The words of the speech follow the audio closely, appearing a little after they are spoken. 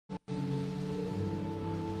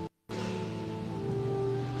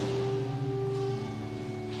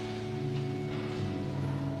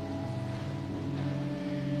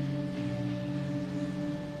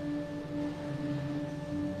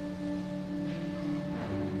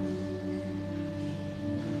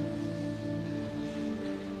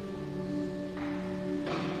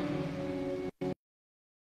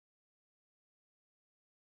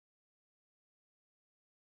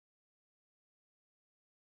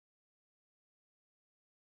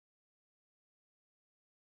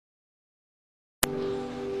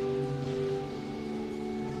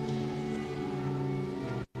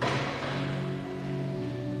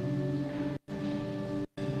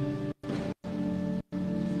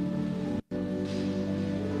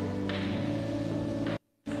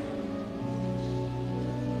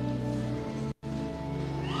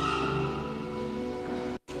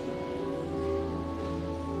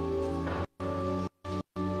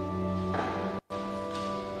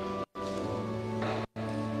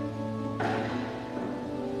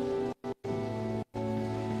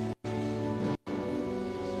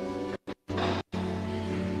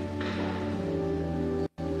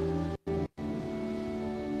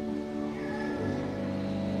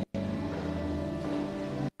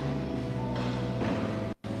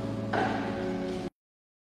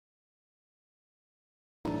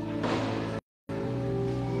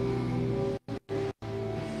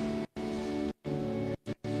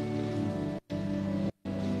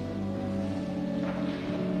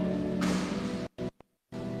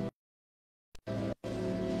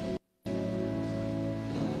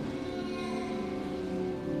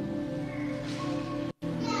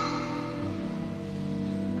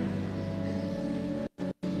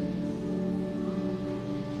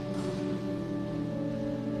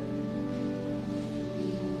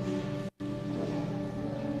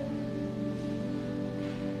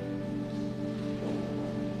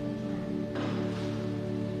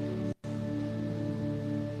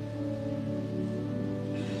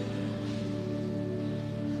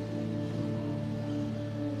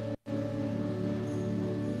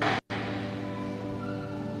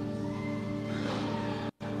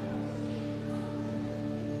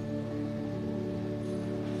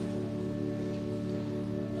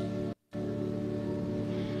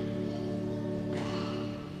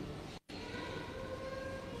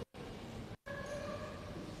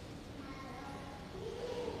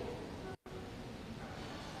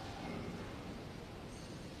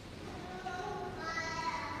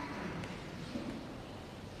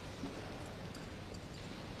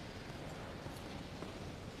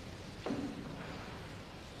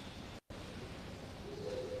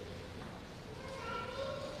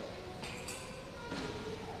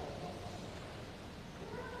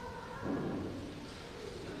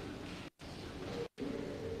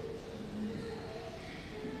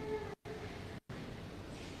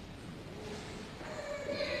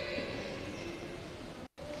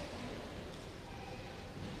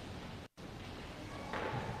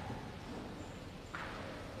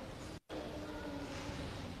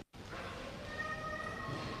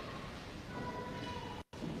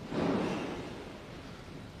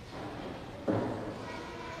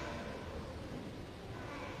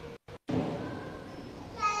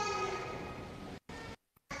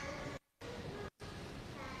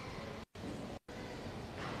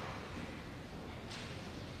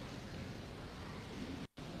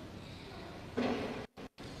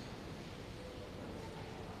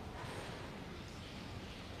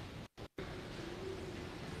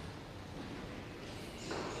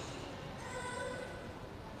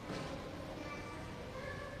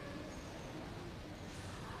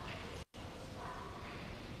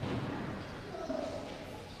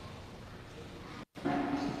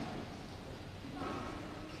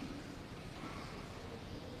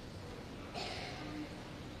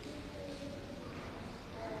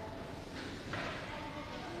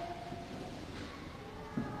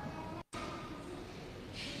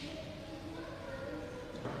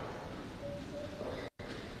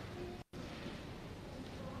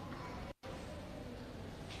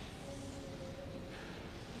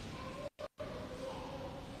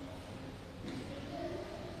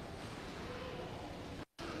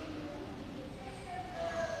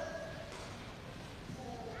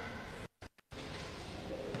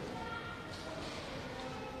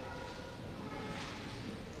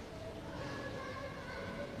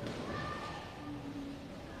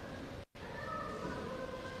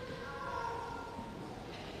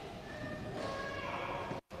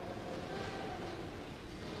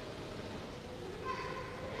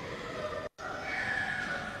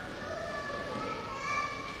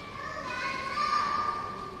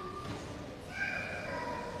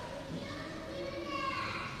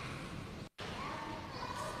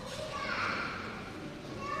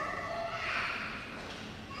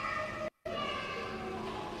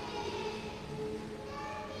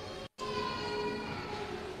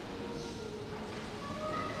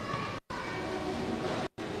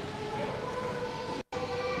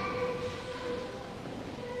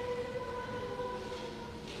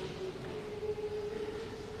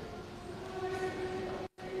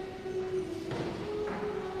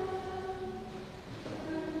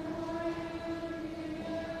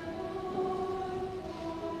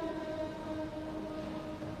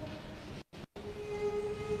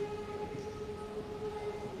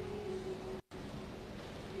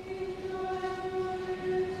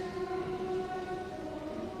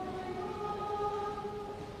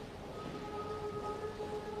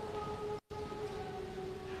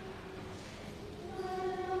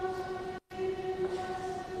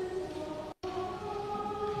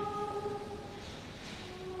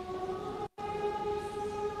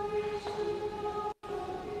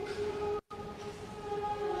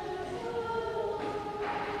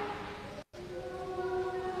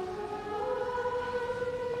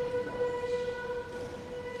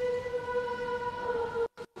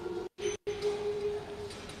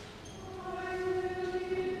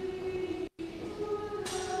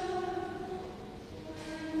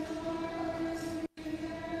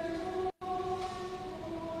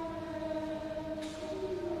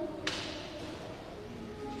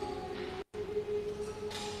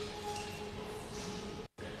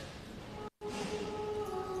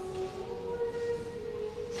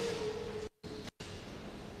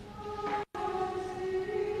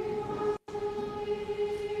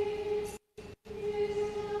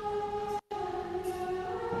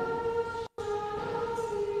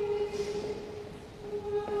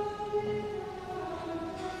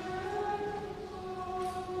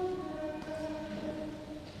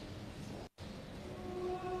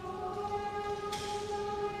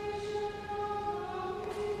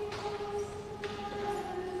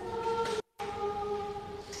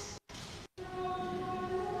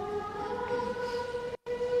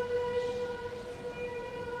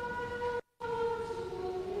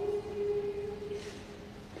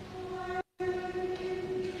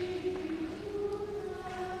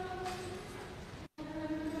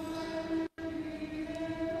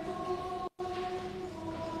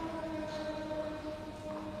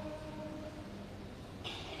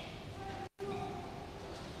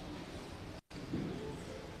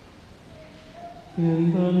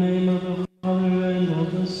In the name of the Father, and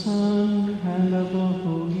of the Son, and of the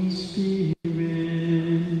Holy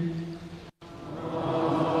Spirit.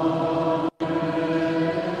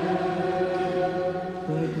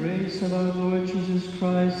 The grace of our Lord Jesus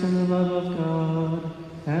Christ, and the love of God,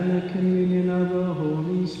 and the communion of the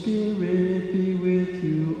Holy Spirit be with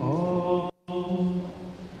you all.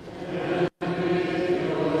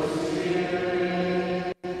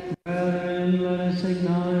 Brethren, let us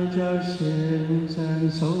acknowledge our sins,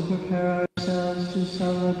 and so prepare ourselves to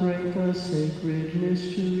celebrate the sacred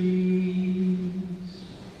mysteries.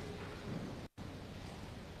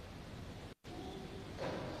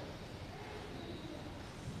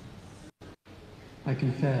 I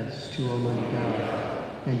confess to Almighty God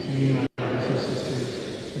and to you, my brothers and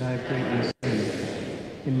sisters, that I have greatly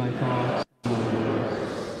sinned in my thoughts and my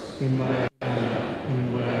words, in what I have done and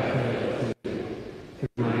in what I failed to do,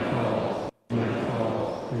 through my fault,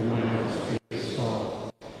 through my most grievous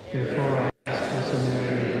fault. Therefore I ask the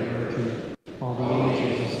Mary, the Virgin, all the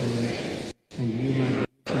angels and saints, and you, my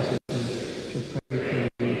brothers and sisters, to pray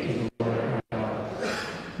for me to the Lord our God.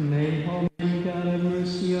 May Almighty God have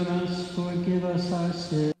mercy on us, forgive us our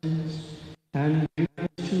sins, and bring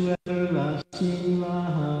us to everlasting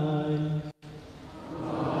life.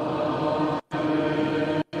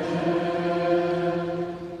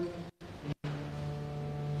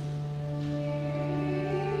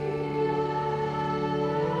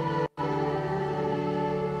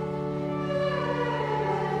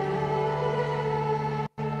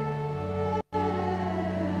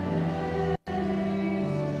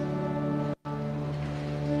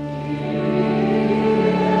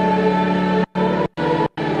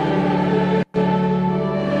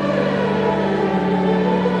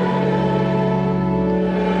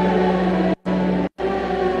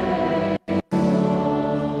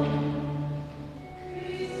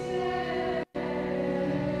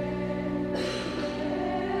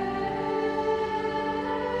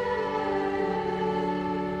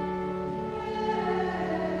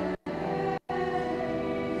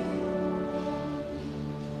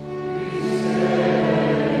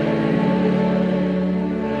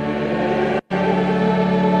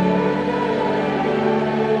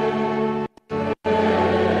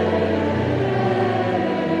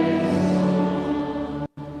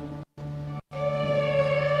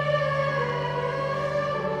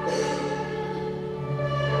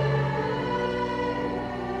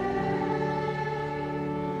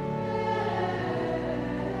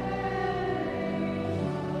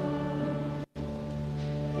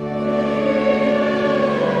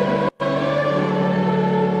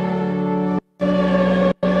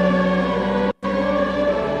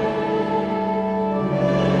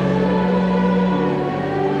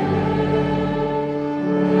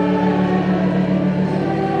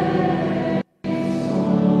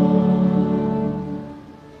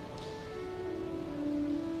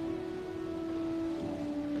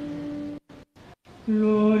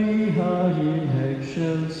 Gloria in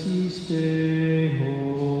excelsis Deo.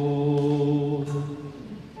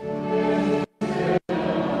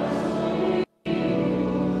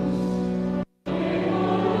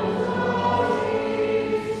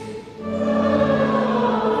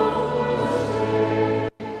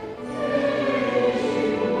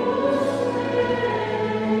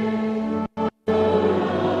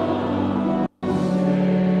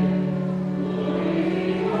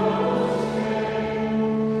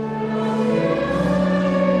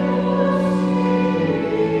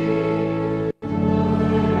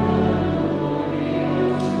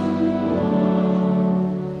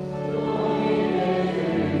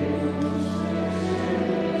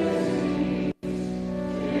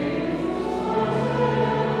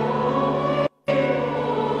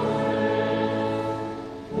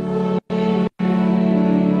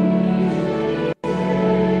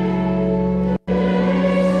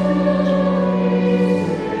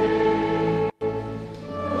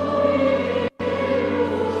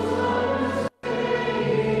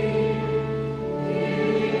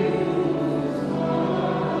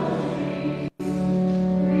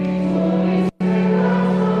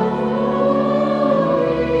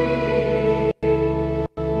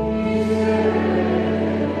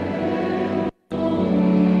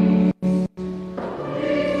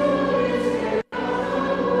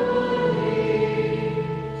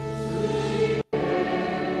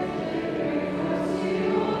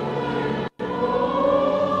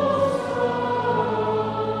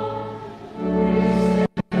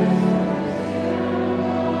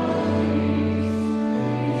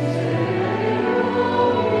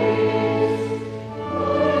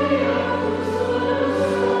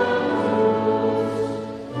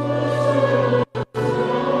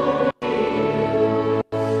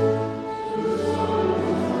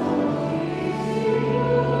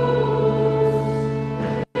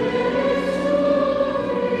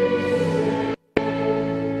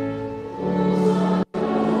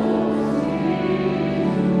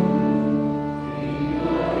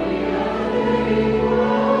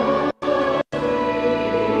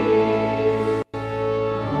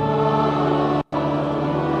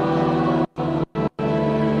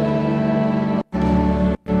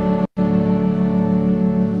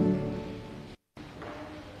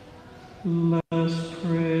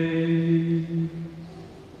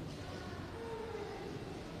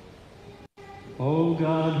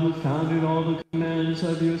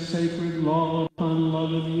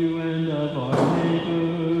 love of you and of our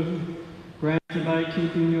neighbor. Grant that by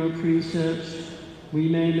keeping your precepts, we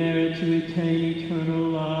may merit to attain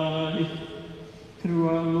eternal life. Through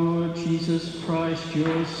our Lord Jesus Christ,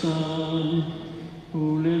 your Son,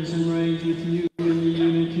 who lives and reigns with you in the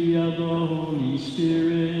unity of the Holy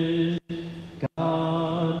Spirit,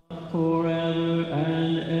 God, forever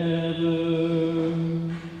and ever.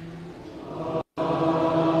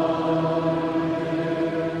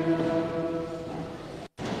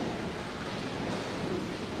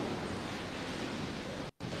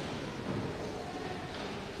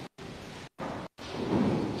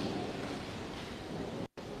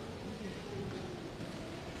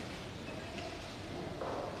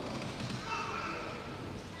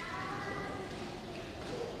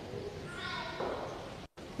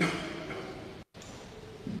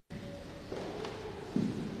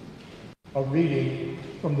 A reading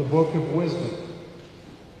from the Book of Wisdom.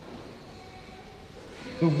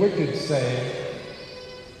 The wicked say,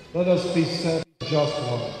 "Let us beset the just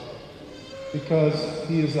one, because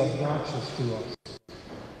he is obnoxious to us.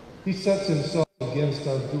 He sets himself against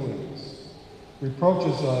our doings,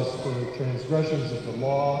 reproaches us for the transgressions of the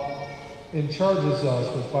law, and charges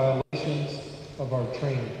us with violations of our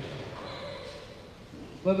training.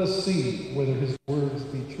 Let us see whether his words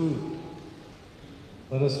be true.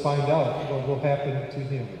 Let us find out what will happen to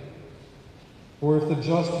him. For if the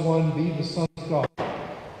just one be the Son of God,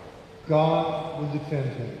 God will defend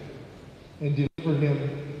him and deliver him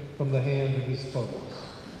from the hand of his foes.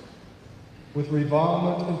 With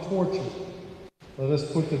revilement and torture, let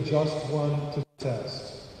us put the just one to the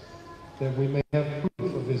test, that we may have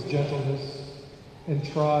proof of his gentleness and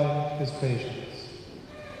try his patience.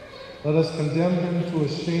 Let us condemn him to a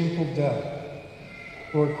shameful death,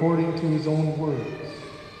 for according to his own words,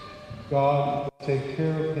 God will take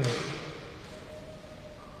care of him."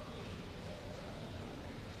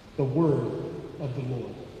 The word of the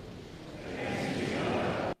Lord.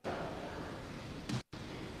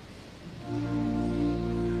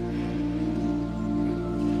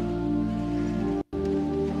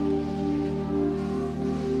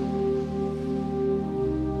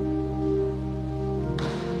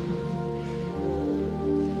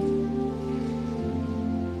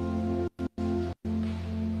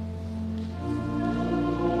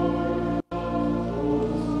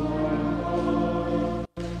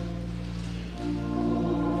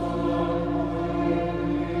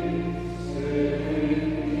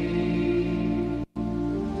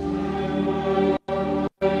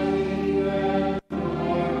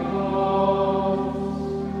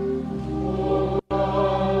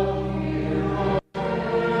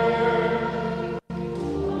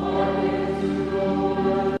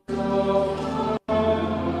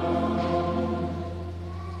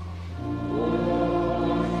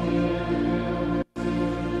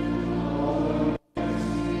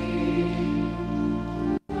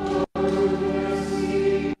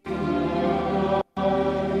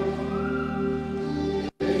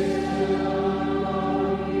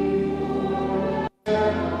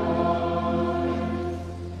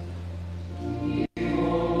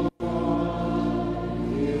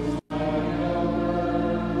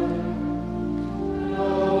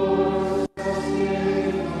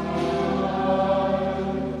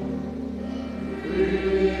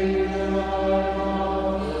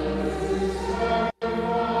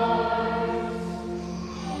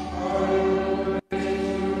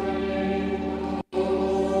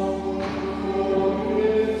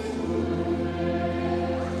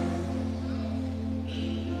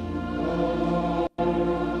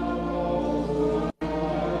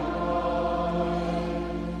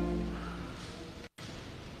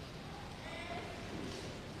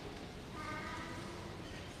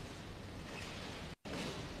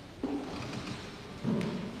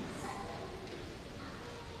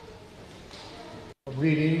 A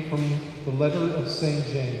reading from the letter of St.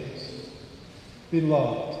 James.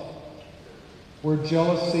 Beloved, where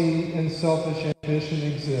jealousy and selfish ambition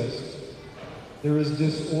exist, there is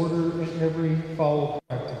disorder in every foul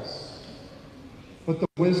practice. But the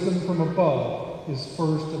wisdom from above is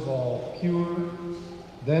first of all pure,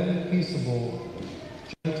 then peaceable,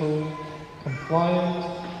 gentle, compliant,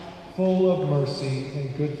 full of mercy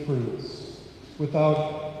and good fruits,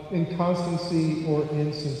 without inconstancy or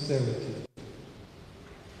insincerity.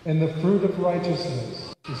 And the fruit of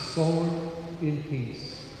righteousness is sown in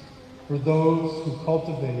peace for those who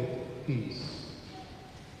cultivate peace.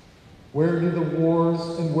 Where do the wars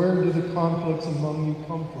and where do the conflicts among you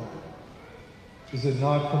come from? Is it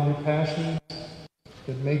not from your passions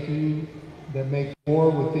that make war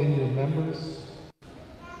within your members?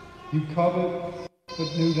 You covet, but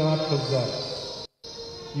do not possess.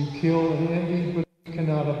 You kill and envy, but you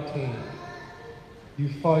cannot obtain. You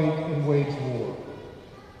fight and wage war.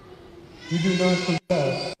 You do not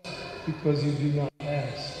possess because you do not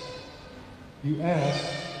ask. You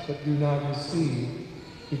ask, but do not receive,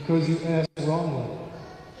 because you ask wrongly,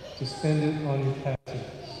 to spend it on your passions.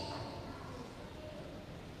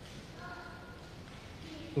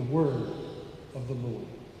 The word of the Lord.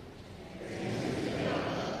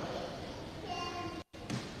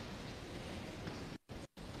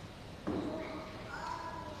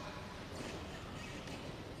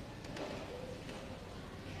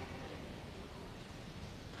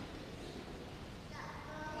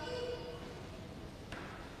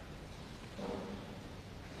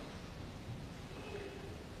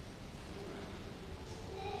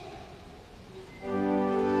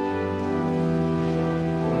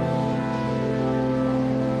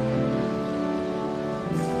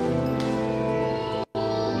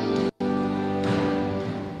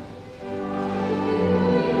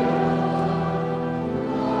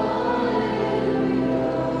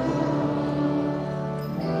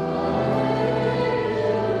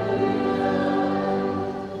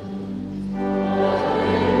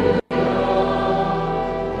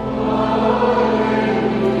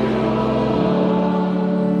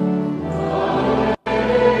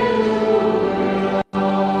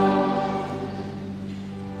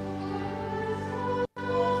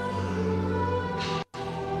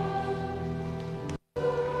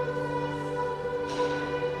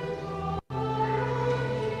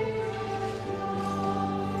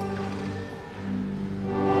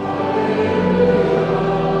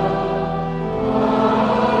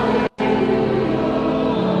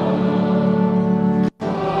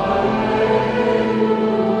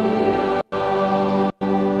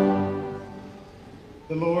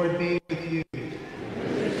 The Lord be with you. A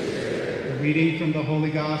reading from the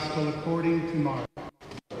Holy Gospel according to Mark.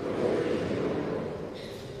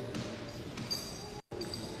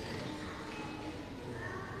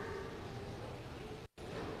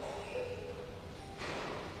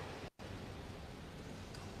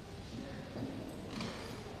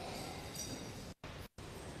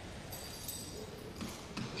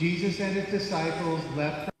 Jesus and his disciples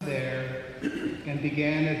left from there and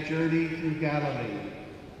began a journey through Galilee,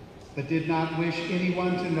 but did not wish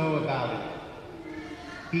anyone to know about it.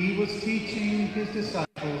 He was teaching his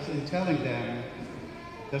disciples and telling them,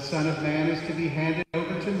 "The Son of Man is to be handed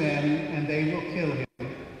over to men, and they will kill him.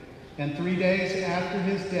 And 3 days after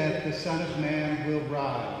his death, the Son of Man will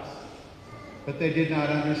rise." But they did not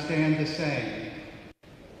understand the saying,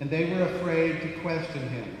 and they were afraid to question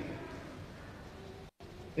him.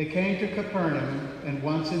 They came to Capernaum, and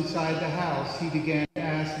once inside the house, he began to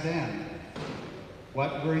ask them,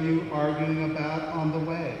 "What were you arguing about on the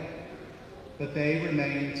way?" But they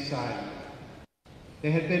remained silent.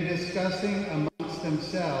 They had been discussing amongst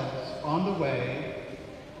themselves on the way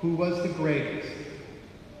who was the greatest.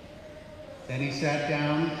 Then he sat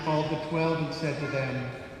down, called the 12, and said to them,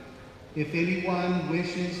 "If anyone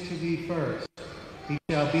wishes to be first, he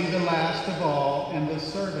shall be the last of all and the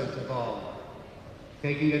servant of all."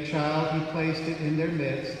 Taking a child, he placed it in their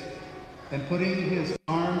midst, and putting his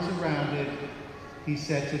arms around it, he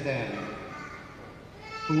said to them,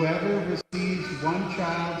 "Whoever receives one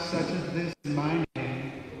child such as this in my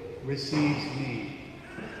name receives me.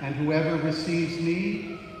 And whoever receives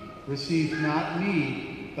me receives not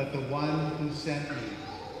me, but the one who sent me."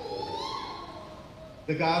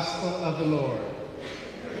 The Gospel of the Lord.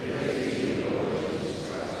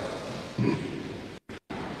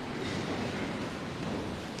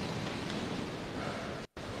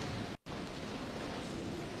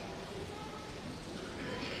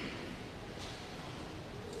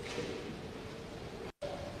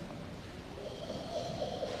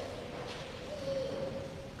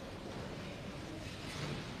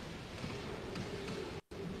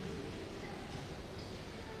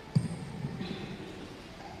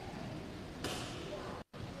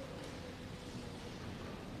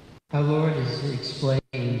 Our Lord is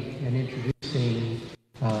explaining and introducing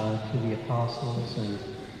to the apostles and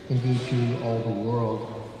indeed to all the world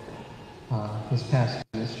his past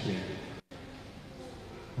ministry.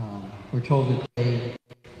 We're told that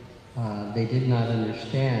they did not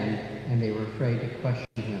understand and they were afraid to question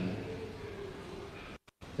him.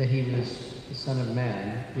 That he was the Son of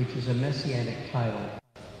Man, which is a messianic title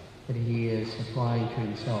that he is applying to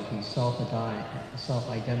himself. He's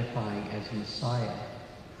self-identifying as Messiah.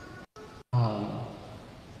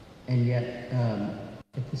 And yet,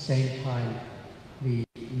 at the same time, the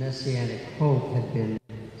messianic hope had been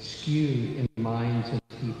skewed in the minds of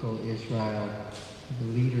the people of Israel, the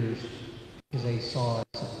leaders, because they saw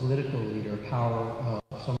as a political leader,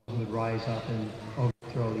 rise up and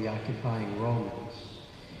overthrow the occupying Romans.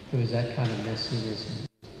 It was that kind of messianism.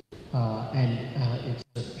 It's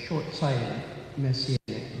a short-sighted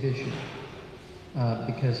messianic vision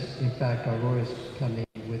because, in fact, our Lord has come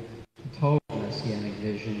in with a total messianic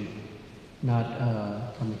vision, not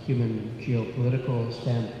from a human geopolitical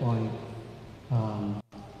standpoint.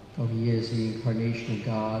 He is the incarnation of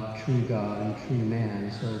God and true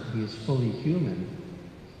man, so he is fully human,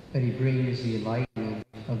 but he brings the enlightenment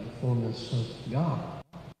of the fullness of God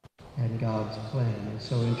and God's plan. And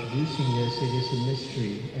so introducing this, it is a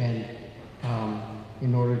mystery, and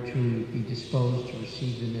in order to be disposed to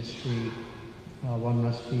receive the mystery, one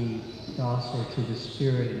must be docile to the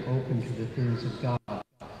Spirit and open to the things of God,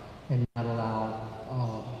 and not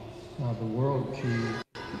allow the world to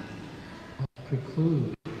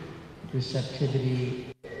preclude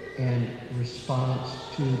receptivity and response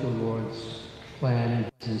to the Lord's plan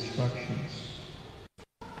and his instructions.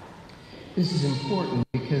 This is important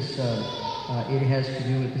because it has to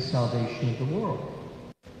do with the salvation of the world,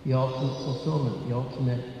 the ultimate fulfillment, the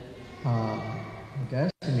ultimate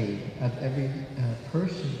destiny of every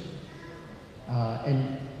person,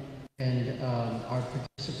 and our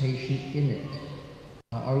participation in it.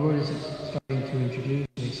 Our Lord is starting to introduce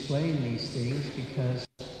and explain these things because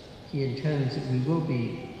he intends that we will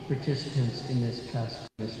be participants in this Paschal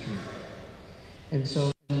mystery. And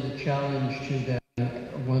so the challenge to them,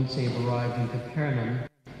 once they've arrived in Capernaum,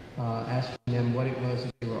 asking them what it was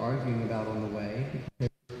that they were arguing about on the way, because they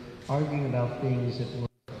were arguing about things that were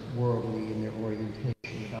worldly in their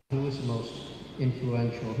orientation, about who was the most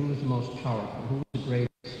influential, who was the most powerful, who was the greatest,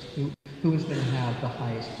 who was going to have the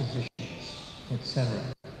highest positions,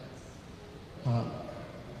 etc.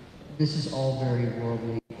 This is all very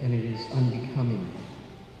worldly, and it is unbecoming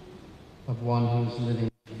of one who is living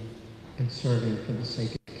and serving for the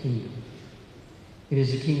sake of the kingdom. It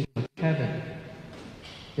is the kingdom of heaven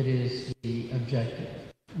that is the objective,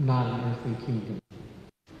 not an earthly kingdom.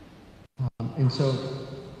 And so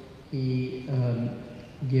he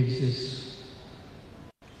gives this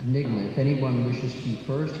enigma. If anyone wishes to be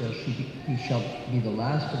first, he shall be the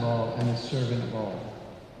last of all and the servant of all.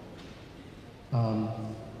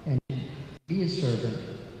 And to be a servant,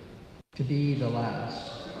 to be the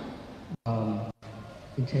last,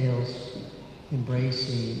 entails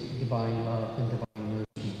embracing divine love and divine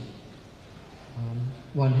mercy.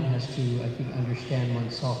 One has to, I think, understand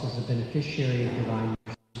oneself as a beneficiary of divine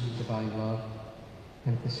mercy, divine love,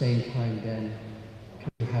 and at the same time then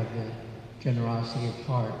to have the generosity of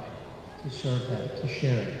heart to serve that, to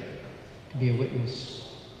share it, to be a witness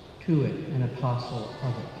to it, an apostle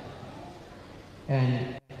of it.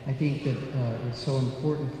 And I think that it's so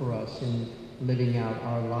important for us in living out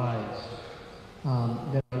our lives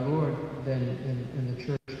that our Lord then in the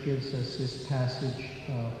church gives us this passage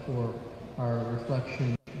for our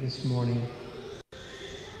reflection this morning,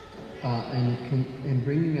 and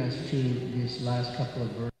bringing us to these last couple of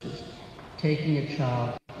verses. Taking a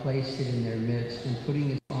child, placed it in their midst, and putting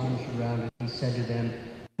his arms around it, he said to them,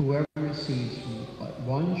 "Whoever receives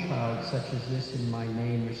one child such as this in my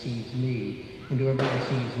name receives me, and whoever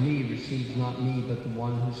receives me receives not me, but the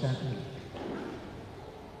one who sent me."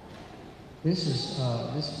 This is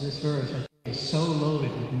this verse, I think, is so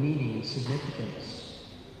loaded with meaning and significance.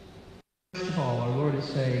 First of all, our Lord is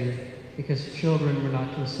saying, because children were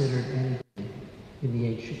not considered anything in the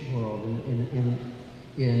ancient world, in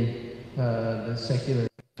the secular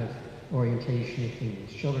orientation of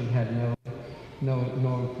things. Children had no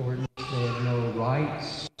importance. They had no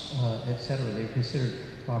rights, etc. They were considered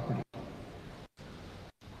property.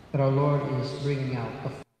 But our Lord is bringing out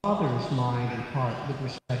the Father's mind and heart with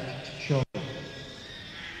respect to children.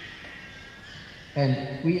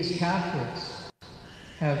 And we as Catholics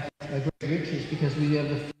have great riches because we have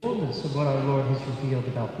the fullness of what our Lord has revealed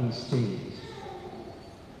about these things.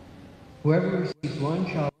 Whoever receives one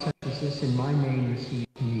child such as this in my name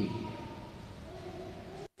receives me.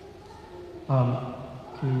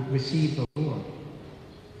 To receive the Lord.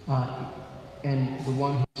 And the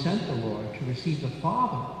one who sent the Lord, to receive the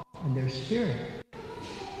Father and their Spirit,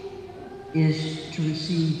 is to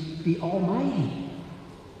receive the Almighty.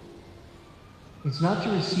 It's not to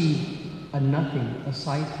receive a nothing, a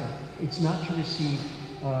cipher. It's not to receive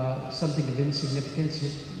something of insignificance.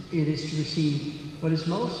 It is to receive what is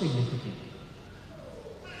most significant.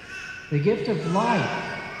 The gift of life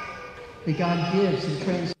that God gives, the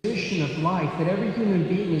transmission of life, that every human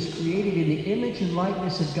being is created in the image and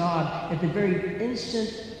likeness of God at the very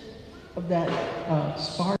instant of that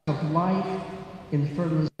spark of life in the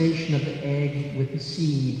fertilization of the egg with the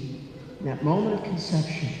seed, in that moment of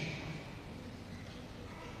conception.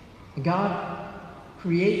 God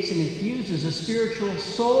creates and infuses a spiritual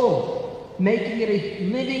soul, making it a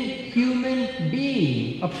living human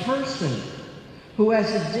being, a person who has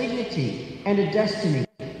a dignity and a destiny.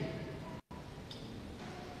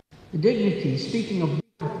 The dignity, speaking of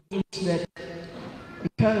means that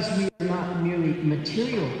because we are not merely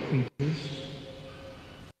material creatures,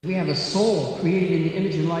 we have a soul created in the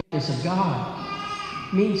image and likeness of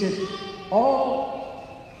God, means that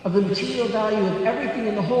all of the material value of everything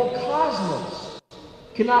in the whole cosmos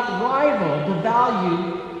cannot rival the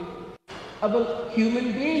value of a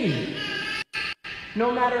human being,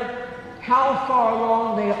 no matter how far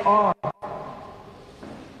along they are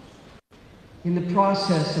in the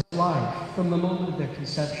process of life from the moment of their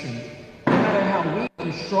conception. No matter how weak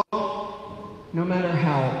or strong, no matter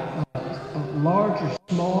how large or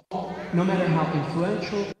small, no matter how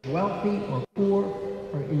influential, wealthy or poor,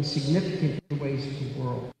 or insignificant in the ways of the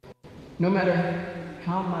world, no matter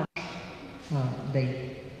how much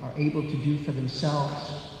they are able to do for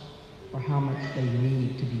themselves or how much they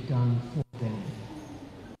need to be done for them.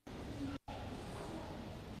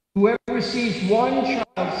 Whoever receives one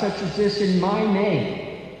child such as this in my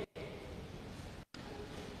name,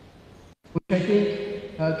 which I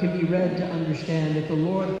think can be read to understand that the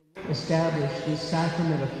Lord established this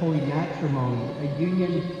sacrament of holy matrimony, a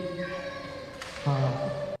union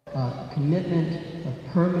of commitment, of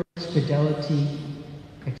permanence, fidelity,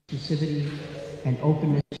 exclusivity, and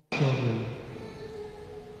openness to children,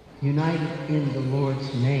 united in the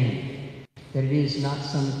Lord's name, that it is not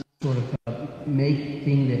some sort of make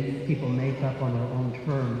thing that people make up on their own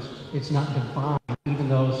terms. It's not divine, even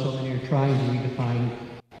though so many are trying to redefine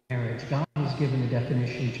marriage. God has given a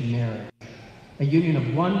definition to marriage. A union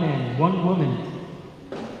of one man, one woman,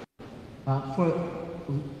 for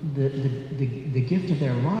the gift of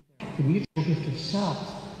their life, the mutual gift of self,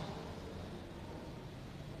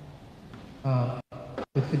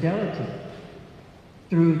 with fidelity,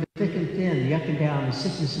 through the thick and thin, the up and down, the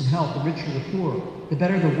sickness and health, the rich and the poor, the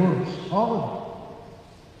better, the worse, all of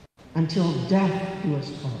it, until death do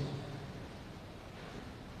us part.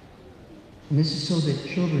 And this is so that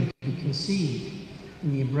children can be conceived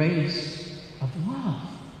in the embrace of love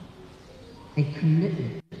and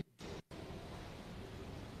commitment.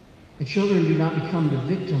 The children do not become the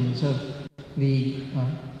victims of the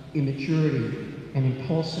immaturity and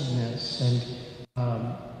impulsiveness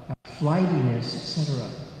and flightiness, etc.,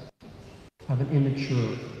 of an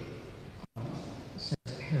immature set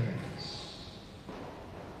of parents.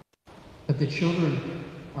 But the children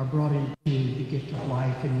are brought into the gift of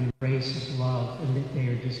life and the embrace of love, and that they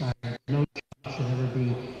are desired. No child should ever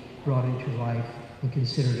be brought into life and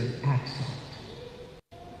considered an accident.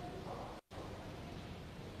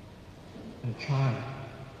 And a child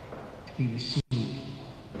to be received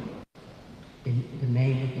in the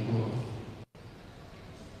name of the Lord,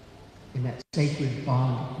 in that sacred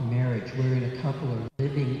bond of marriage, wherein a couple are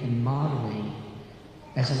living and modeling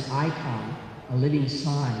as an icon, a living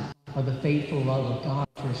sign of the faithful love of God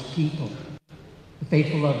for his people, the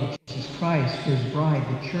faithful love of Jesus Christ for his bride,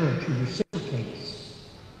 the church, who reciprocates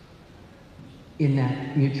in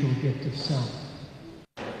that mutual gift of self,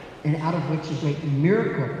 and out of which the great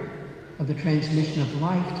miracle of the transmission of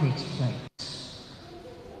life takes place.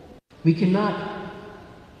 We cannot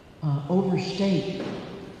overstate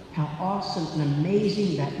how awesome and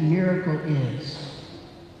amazing that miracle is,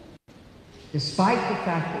 despite the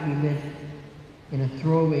fact that we live in a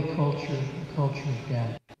throwaway culture, a culture of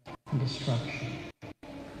death and destruction,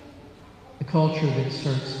 a culture that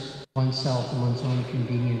asserts oneself and one's own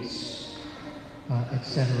convenience,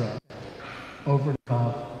 etc., over and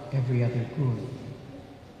above every other good.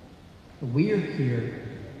 But we are here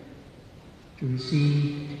to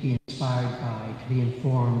receive, to be inspired by, to be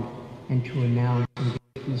informed, and to announce and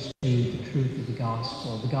witness to the truth of the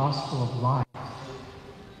gospel of life,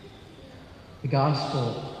 the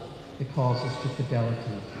gospel that calls us to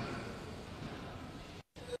fidelity,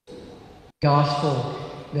 the gospel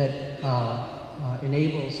that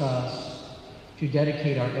enables us to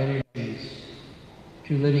dedicate our energies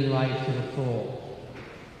to living life to the full,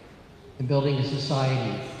 and building a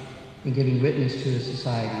society and giving witness to a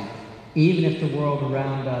society, even if the world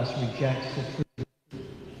around us rejects the truth,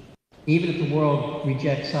 even if the world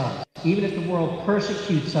rejects us, even if the world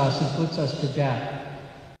persecutes us and puts us to death.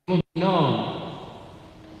 It will be known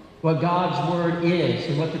what God's word is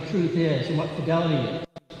and what the truth is and what fidelity is.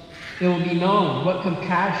 It will be known what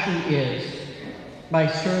compassion is by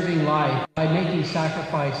serving life, by making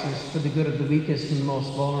sacrifices for the good of the weakest and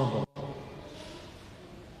most vulnerable.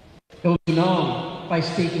 It will be known by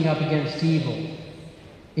speaking up against evil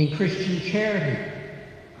in Christian charity.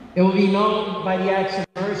 It will be known by the acts of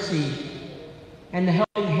mercy and the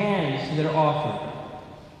helping hands that are offered,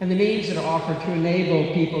 and the means that are offered to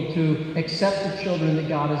enable people to accept the children that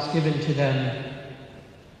God has given to them,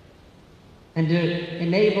 and to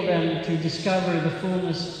enable them to discover the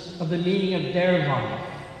fullness of the meaning of their life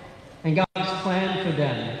and God's plan for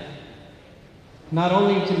them, not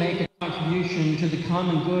only to make a contribution to the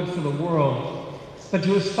common good for the world, but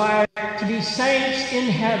to aspire to be saints in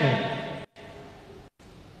heaven,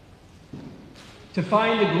 to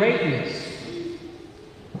find the greatness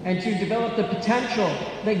and to develop the potential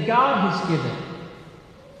that God has given.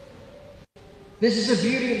 This is the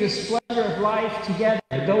beauty of the splendor of life together,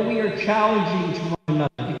 though we are challenging to one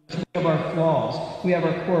another, because we have our flaws, we have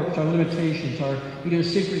our quirks, our limitations, our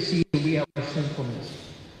idiosyncrasies, and we have our sinfulness.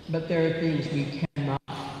 But there are things we cannot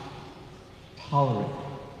tolerate.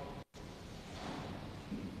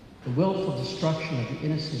 The willful destruction of the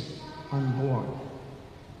innocent unborn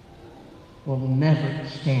will never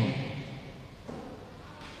stand,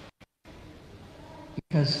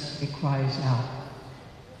 because it cries out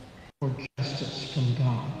for justice from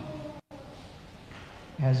God,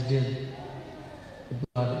 as did the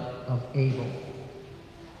blood of Abel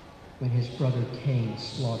when his brother Cain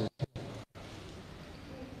slaughtered him.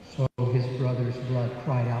 So his brother's blood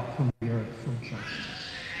cried out from the earth for justice.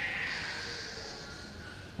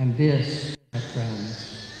 And this, my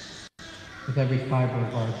friends, with every fiber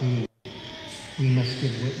of our being, we must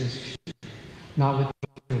give witness to, not with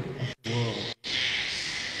the hatred of the world,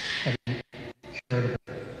 but in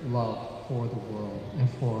charitable love for the world and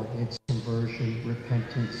for its conversion,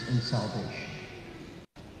 repentance, and salvation.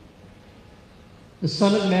 The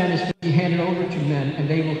Son of Man is to be handed over to men, and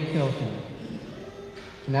they will kill him.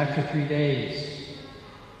 And after 3 days,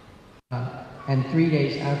 and 3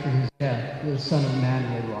 days after his death, the Son of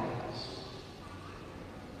Man will rise.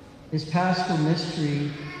 This paschal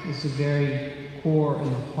mystery is the very core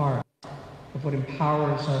and the heart of what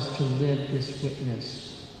empowers us to live this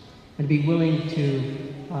witness and be willing to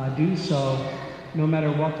do so no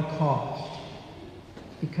matter what the cost,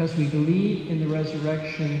 because we believe in the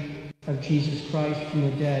resurrection of Jesus Christ from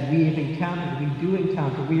the dead. We have encountered, we do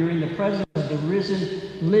encounter, we are in the presence of the risen,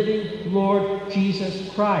 living Lord Jesus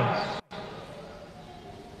Christ.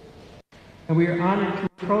 And we are honored to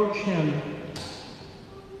approach him with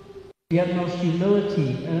the utmost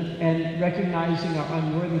humility and recognizing our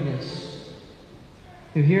unworthiness,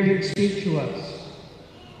 to hear him speak to us,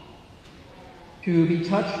 to be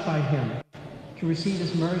touched by him, to receive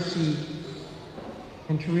his mercy,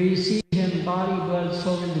 and to receive him body, blood,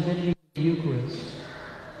 soul, and divinity in the Eucharist.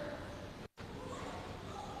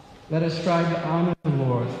 Let us strive to honor the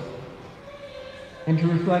Lord and to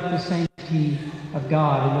reflect the sanctity of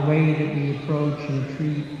God in the way that we approach and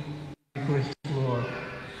treat the Eucharistic Lord.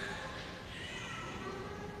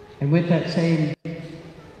 And with that same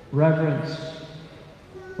reverence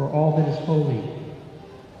for all that is holy,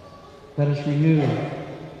 let us renew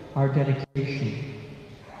our dedication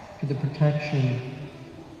to the protection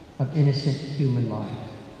of innocent human life,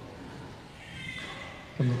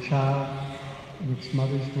 from the child in its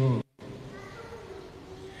mother's womb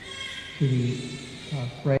to the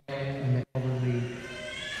frail and the elderly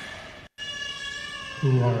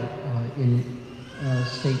who are in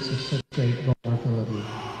states of such great vulnerability,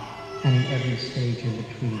 and in every stage in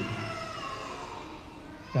between.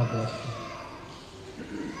 God bless you.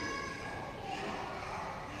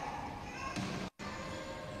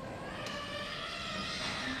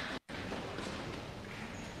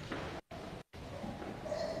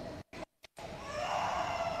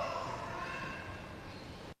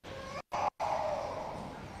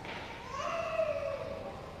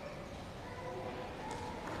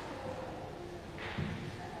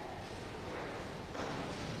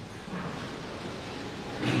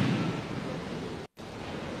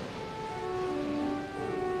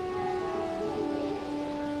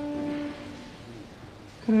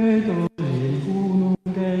 Credo in unum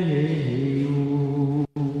Deum,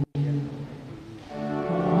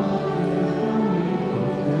 Pater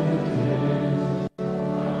omnipotens,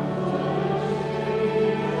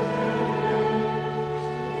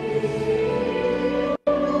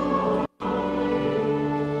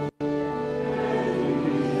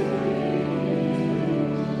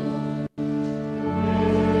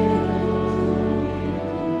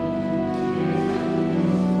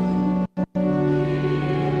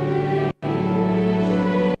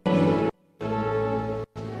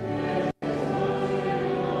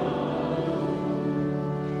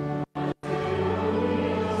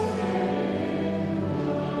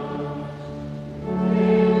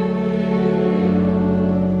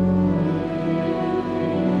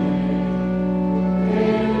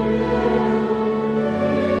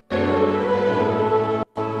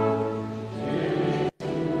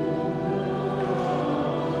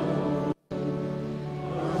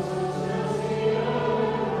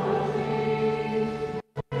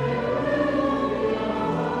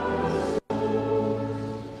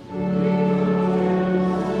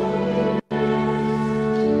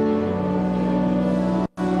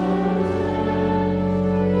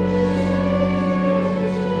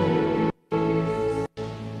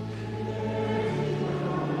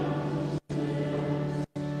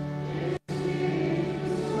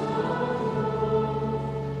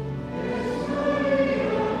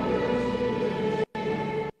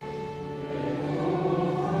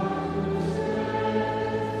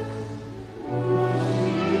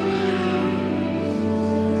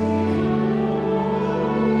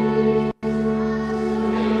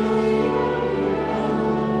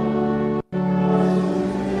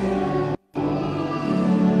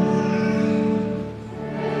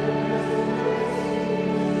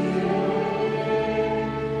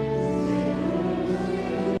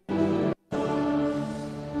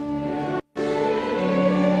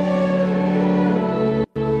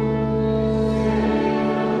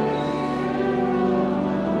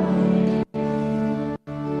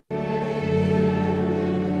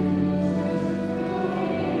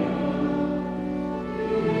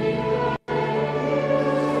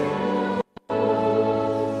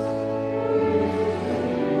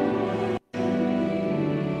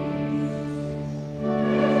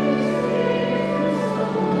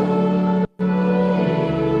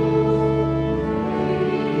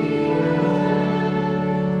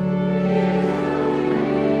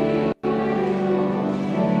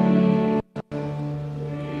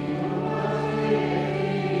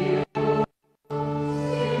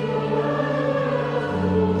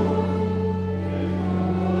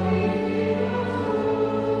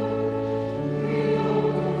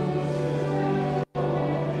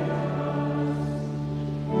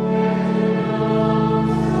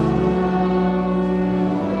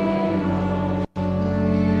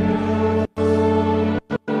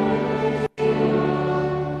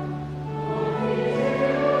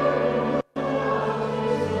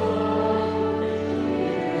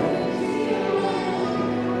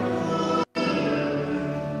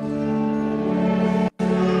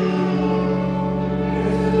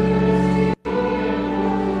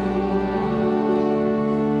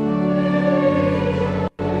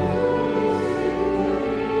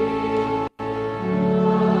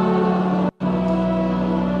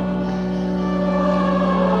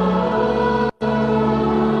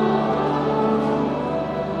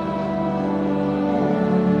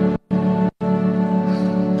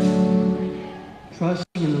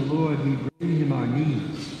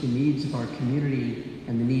 community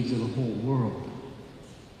and the needs of the whole world.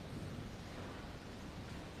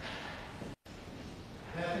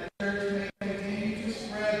 That the church may continue to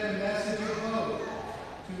spread the message of hope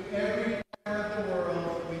to every corner of the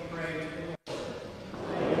world, we pray to the Lord.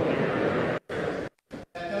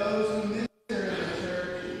 That those who minister in the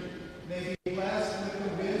church may be blessed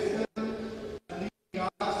with the wisdom to lead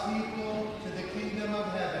God's people to the kingdom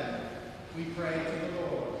of heaven, we pray to the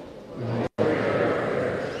Lord.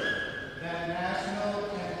 That national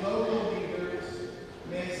and local leaders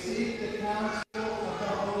may seek the counsel of the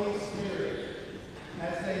Holy Spirit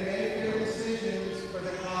as they make their decisions for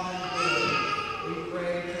the common good, we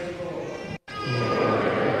pray to the Lord.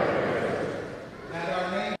 That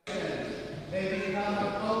our nation may become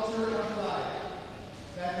a culture of life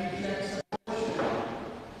that rejects abortion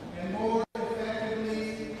and more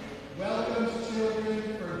effectively welcomes children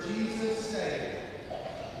for Jesus' sake.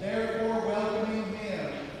 Therefore, welcoming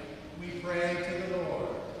him, we pray to the Lord.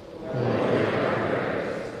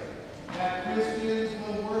 That Christians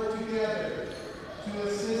will work together to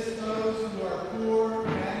assist those who are poor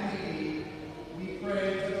and needy, we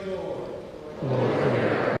pray to the Lord.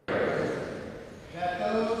 That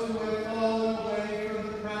those who have fallen away from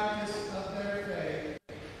the practice of their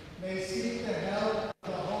faith may seek the help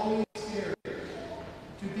of the Holy Spirit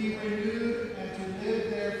to be renewed and to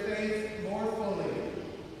live their faith more fully,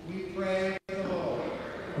 we pray to the Lord.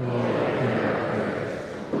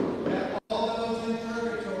 That all those in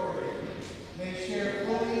purgatory may share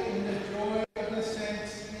fully in the joy of the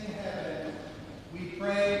saints in heaven, we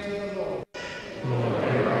pray to the Lord.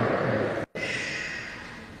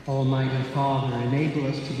 Almighty Father, enable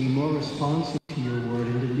us to be more responsive to your word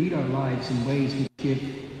and to lead our lives in ways which give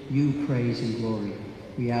you praise and glory.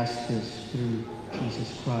 We ask this through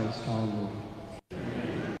Jesus Christ our Lord.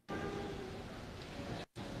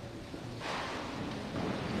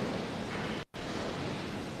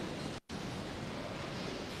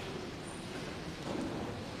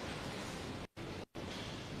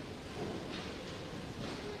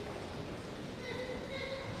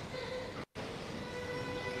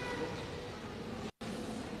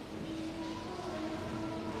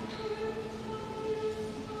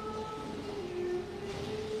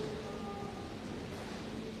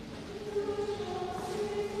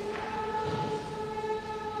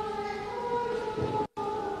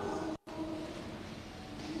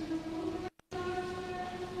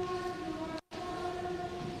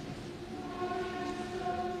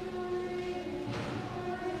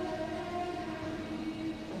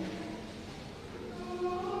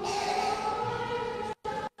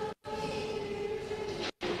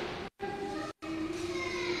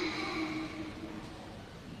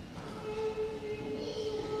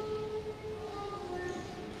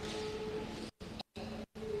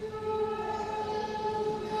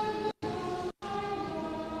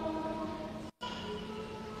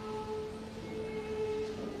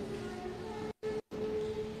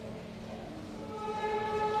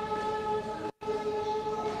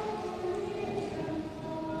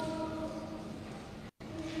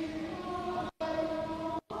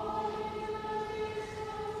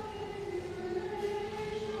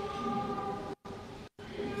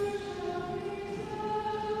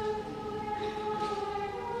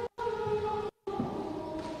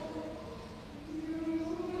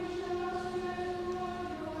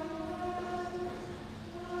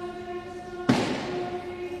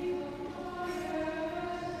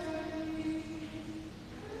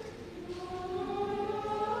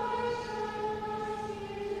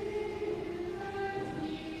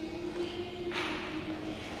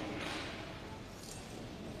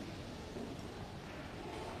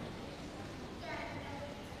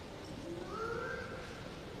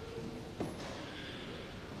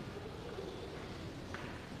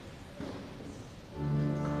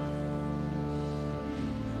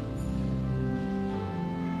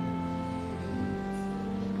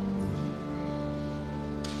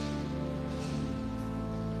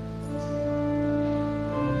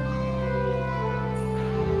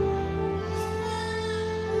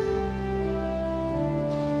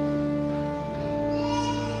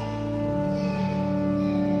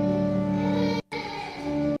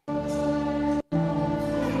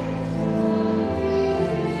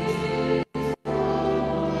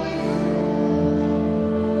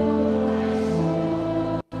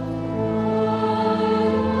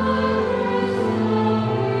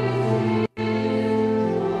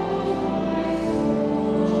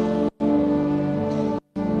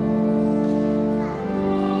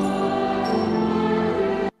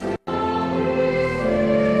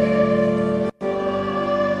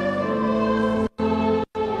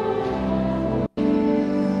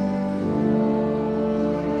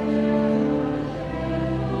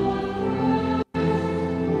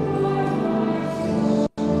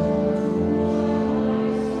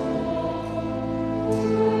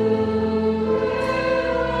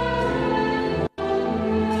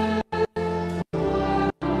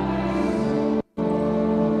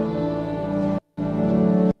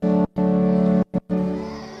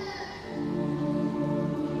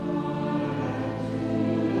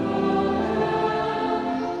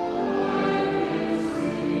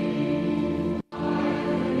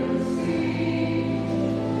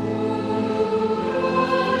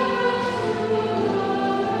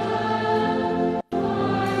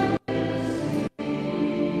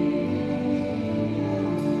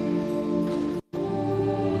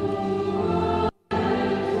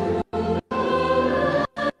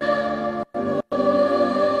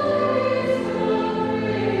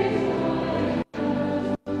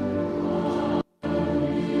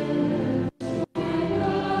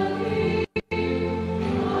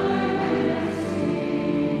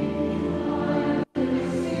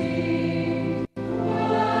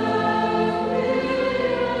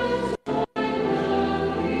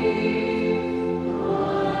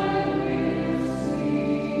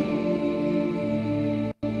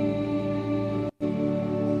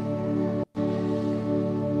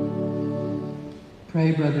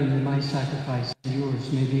 Pray, brethren, that my sacrifice and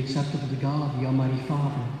yours may be acceptable to God, the Almighty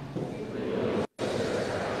Father.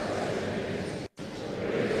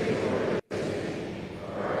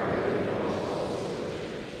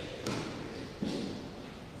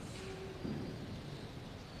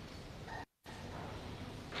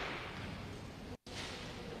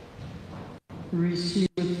 Receive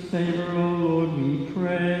with favor, O Lord, we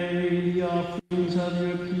pray, the offerings of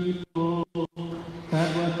your people,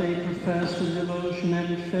 that what they profess with devotion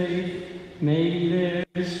and faith may be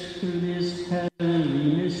theirs through these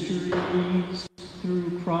heavenly mysteries,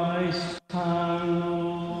 through Christ our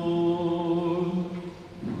Lord.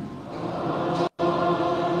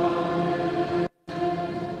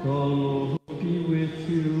 The Lord be with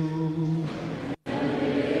you.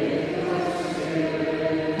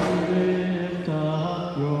 Lift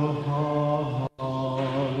up your hearts.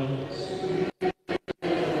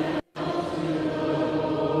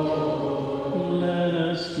 Let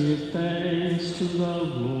us give thanks to the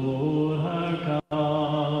Lord our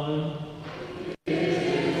God.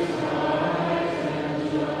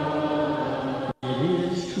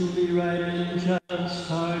 It is truly right and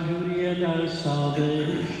just, our duty and our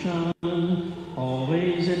salvation,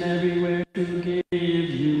 always and everywhere to give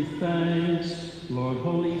you thanks, Lord,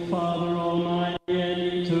 Holy Father, Almighty and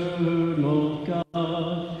eternal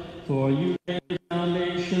God, for you made the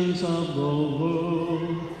foundations of the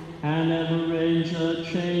world and have arranged the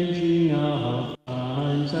changing of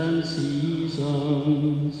times and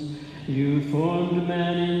seasons. You formed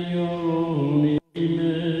man in your own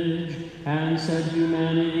image and set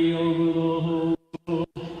humanity over the whole world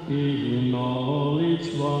in all its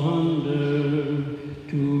wonder,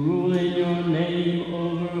 to rule in your name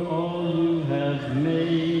over all you have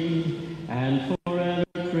made, and forever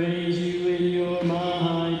praise you in your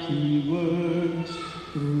mighty works,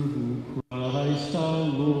 through Christ our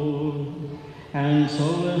Lord. And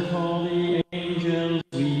so with all the angels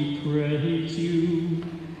we praise you,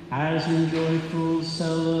 as in joyful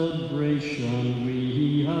celebration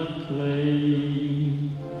we acclaim.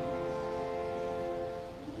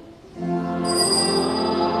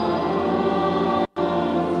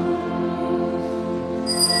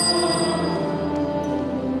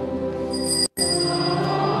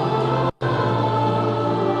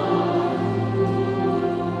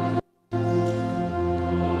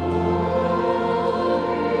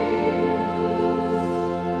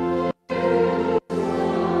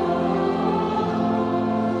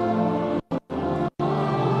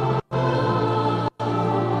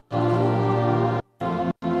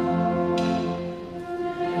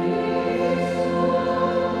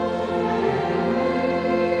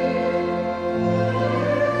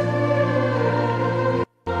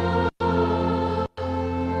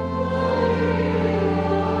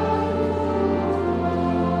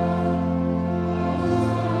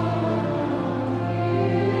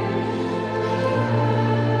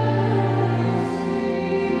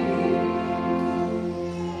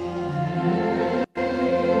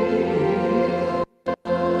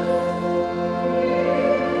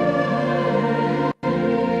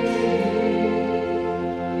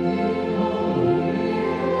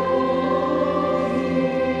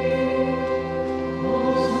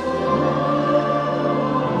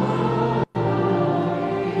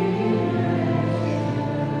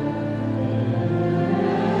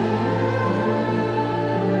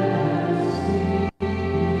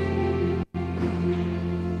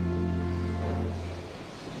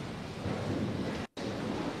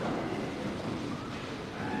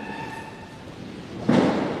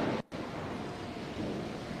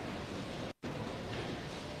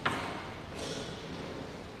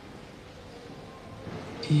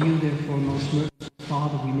 To you, therefore, most merciful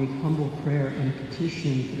Father, we make humble prayer and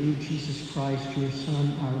petition through Jesus Christ, your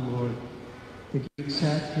Son, our Lord, that you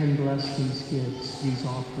accept and bless these gifts, these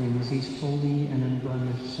offerings, these holy and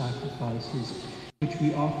unblemished sacrifices, which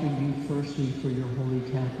we offer you firstly for your holy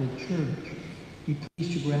Catholic Church. Be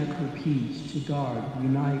pleased to grant her peace, to guard,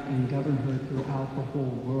 unite, and govern her throughout the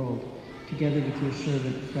whole world, together with your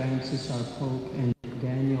servant Francis, our Pope, and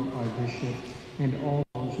Daniel, our Bishop, and all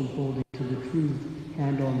those who hold to the truth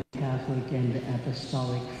and on the Catholic and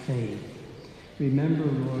Apostolic faith. Remember,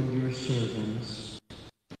 Lord, your servants,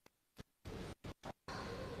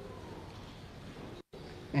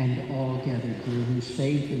 and all gathered here whose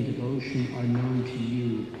faith and devotion are known to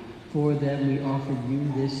you. For them we offer you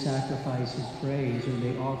this sacrifice of praise, or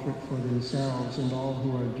they offer it for themselves and all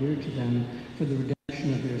who are dear to them, for the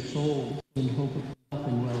redemption of their souls, in hope of health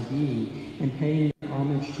and well-being, and paying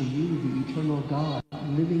homage to you, the eternal God,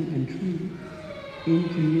 living and true, in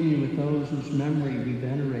communion with those whose memory we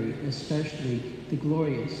venerate, especially the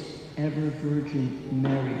glorious ever Virgin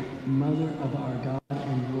Mary, Mother of our God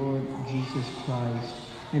and Lord Jesus Christ,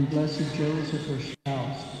 and blessed Joseph, her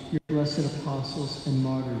spouse, your blessed apostles and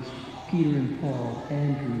martyrs, Peter and Paul,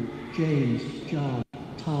 Andrew, James, John,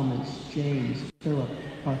 Thomas, James, Philip,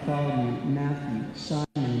 Bartholomew, Matthew, Simon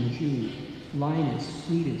and Jude, Linus,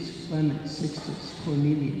 Cletus, Clement, Sixtus,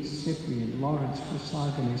 Cornelius, Cyprian, Lawrence,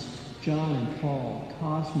 Chrysogonus, John and Paul,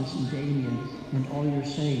 Cosmas and Damian, and all your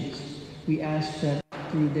saints. We ask that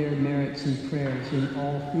through their merits and prayers in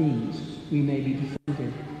all things we may be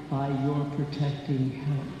defended by your protecting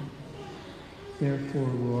help. Therefore,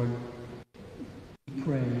 Lord, we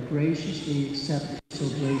pray, graciously accept this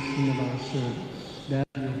oblation of our service, that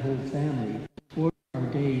your whole family order our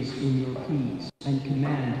days in your peace, and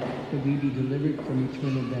command that we be delivered from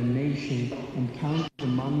eternal damnation and counted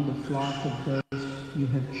among the flock of those you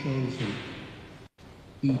have chosen.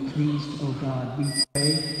 Be pleased, O God, we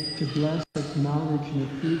pray, to bless, acknowledge, and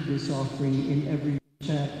approve this offering in every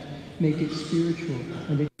respect. Make it spiritual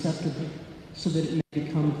and acceptable, so that it may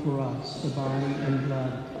become for us the body and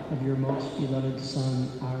blood of your most beloved Son,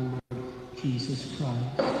 our Lord Jesus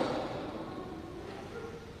Christ.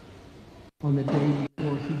 On the day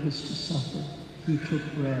before he was to suffer, he took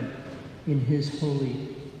bread in his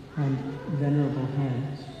holy and venerable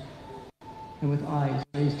hands, and with eyes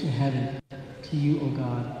raised to heaven, to you, O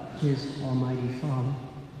God, his almighty Father,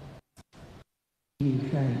 giving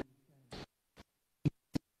thanks,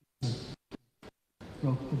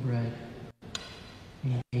 broke the bread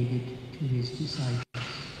and gave it to his disciples,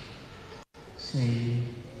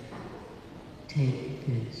 saying, "Take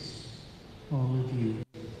this, all of you,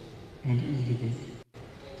 and eat of it,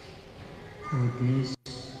 for this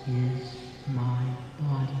is my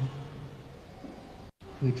body,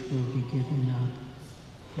 which will be given up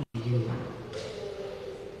for you."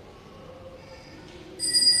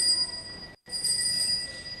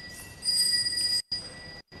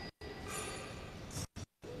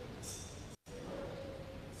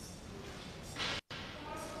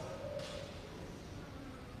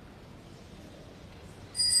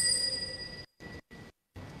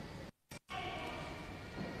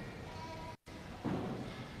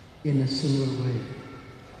 In a similar way,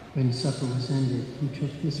 when supper was ended, he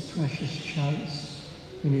took this precious chalice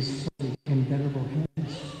in his holy and venerable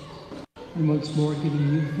hands, and once more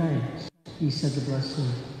giving you thanks, he said the blessing,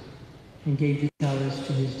 and gave the chalice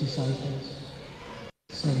to his disciples,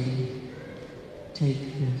 saying,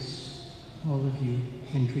 "Take this, all of you,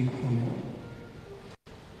 and drink from it,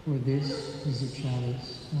 for this is the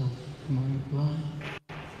chalice of my blood,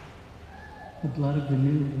 the blood of the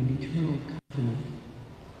new and eternal covenant,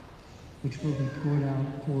 which will be poured out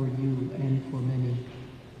for you and for many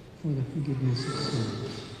for the forgiveness of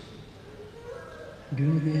sins.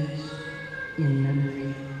 Do this in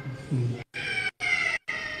memory of me."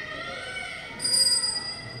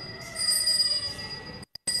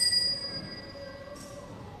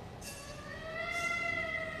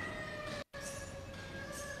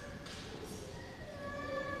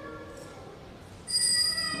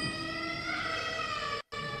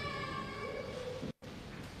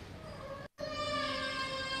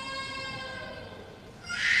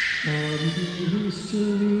 And the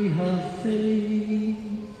history of faith.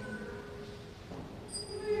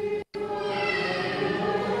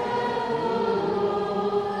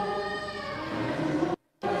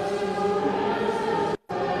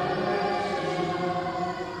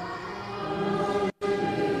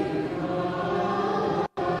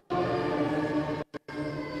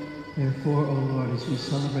 Therefore, O Lord, as we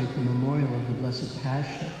celebrate the memorial of the Blessed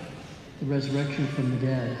Passion, the resurrection from the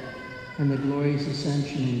dead, and the glorious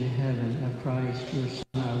ascension into heaven of Christ, your Son,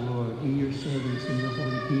 our Lord, we, your servants and your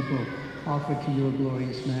holy people, offer to your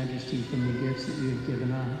glorious majesty from the gifts that you have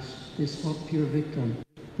given us, this pure victim,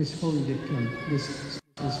 this holy victim, this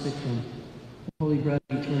victim, the holy bread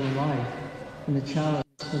of eternal life, and the chalice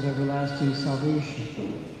of everlasting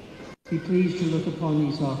salvation. Be pleased to look upon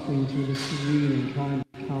these offerings with a serene and kind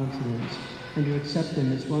countenance, and to accept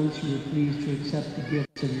them as once you were pleased to accept the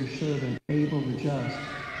gifts of your servant Abel the just,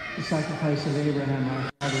 the sacrifice of Abraham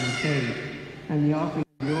our father in faith, and the offering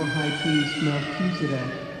of your high priest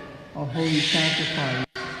Melchizedek, a holy sacrifice,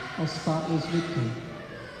 a spotless victim.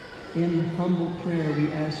 In humble prayer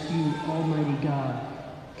we ask you, Almighty God,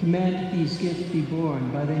 command that these gifts be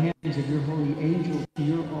borne by the hands of your holy angels to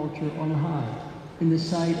your altar on high, in the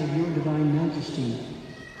sight of your divine majesty,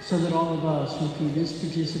 so that all of us who through this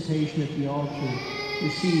participation at the altar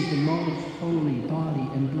receive the most holy body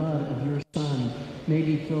and blood of your Son may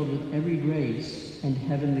be filled with every grace and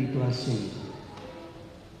heavenly blessing.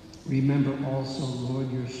 Remember also,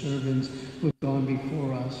 Lord, your servants who have gone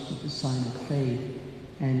before us with the sign of faith,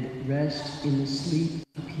 and rest in the sleep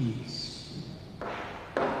of peace.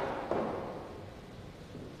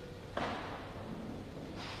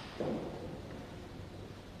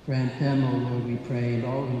 Grant them, O Lord, we pray, and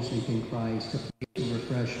all who sleep in Christ, a place of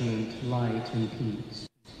refreshment, light, and peace.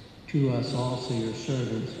 To us also, your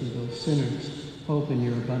servants, who though sinners, hope in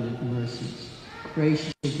your abundant mercies.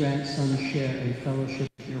 Graciously grant some share in fellowship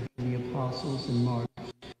with your holy apostles and martyrs,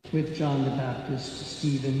 with John the Baptist,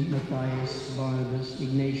 Stephen, Matthias, Barnabas,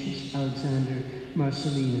 Ignatius, Alexander,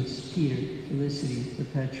 Marcellinus, Peter, Felicity,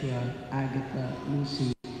 Perpetua, Agatha,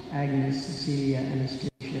 Lucy, Agnes, Cecilia,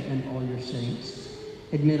 Anastasia, and all your saints.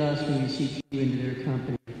 Admit us, we beseech you, into their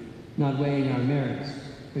company, not weighing our merits,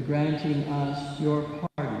 but granting us your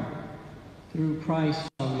pardon through Christ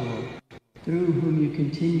our Lord, through whom you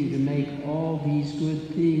continue to make all these good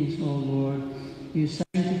things, O Lord. You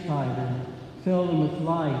sanctify them, fill them with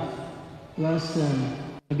life, bless them,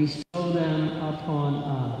 and bestow them upon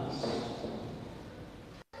us.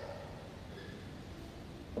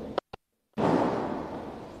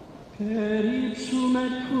 Per ipsum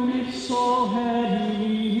et cum ipso et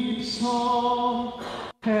ipso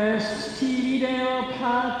est tibi Deo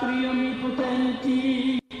Patri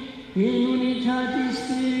omnipotenti in unitatis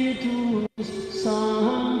Spiritus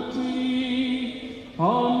Sancti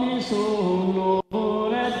omnis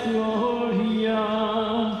honor et gloria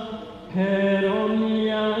per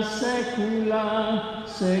omnia saecula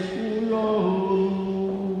saeculorum.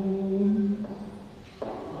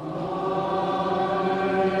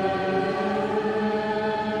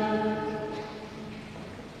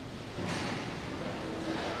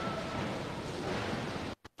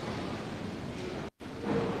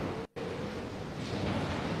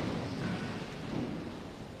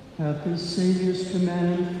 At the Savior's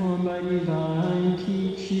command, informed by divine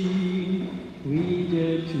teaching, we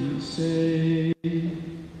dare to say,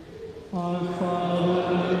 Our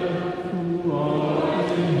Father, who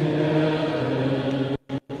art in heaven,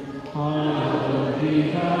 hallowed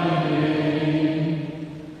be thy name.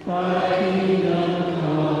 Thy kingdom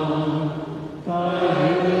come,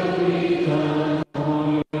 thy will be done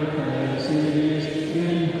on earth as it is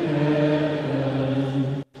in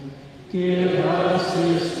heaven. Give us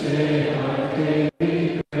this day our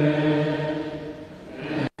daily bread,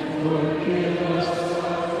 and forgive us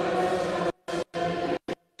our trespasses,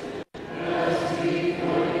 as we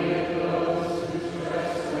forgive those who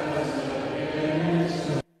trespass against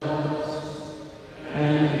us.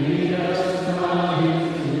 And lead us not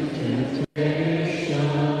into temptation,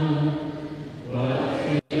 but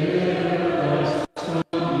deliver us from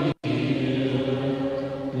evil.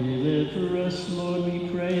 Deliver us, Lord, we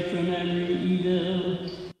pray, from every evil.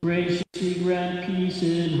 Graciously grant peace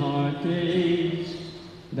in hard days,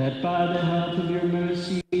 that by the help of your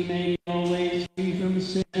mercy we may be always free from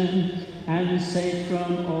sin and safe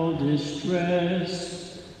from all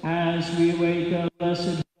distress, as we await the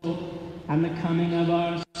blessed hope and the coming of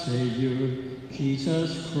our Savior,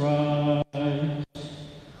 Jesus Christ.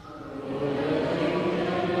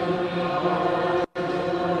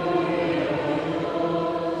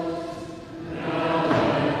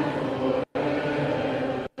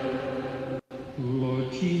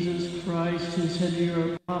 Lord Jesus Christ, who said to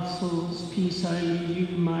your apostles, Peace I leave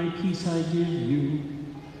you, my peace I give you,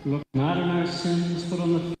 look not on our sins, but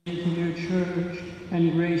on the faith of your church,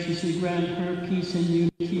 and graciously grant her peace and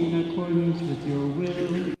unity in accordance with your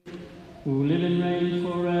will, who live and reign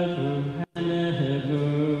forever and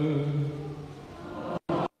ever.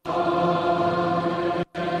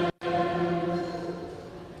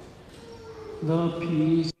 The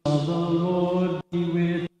peace of the Lord be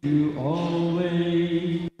with you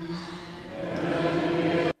always.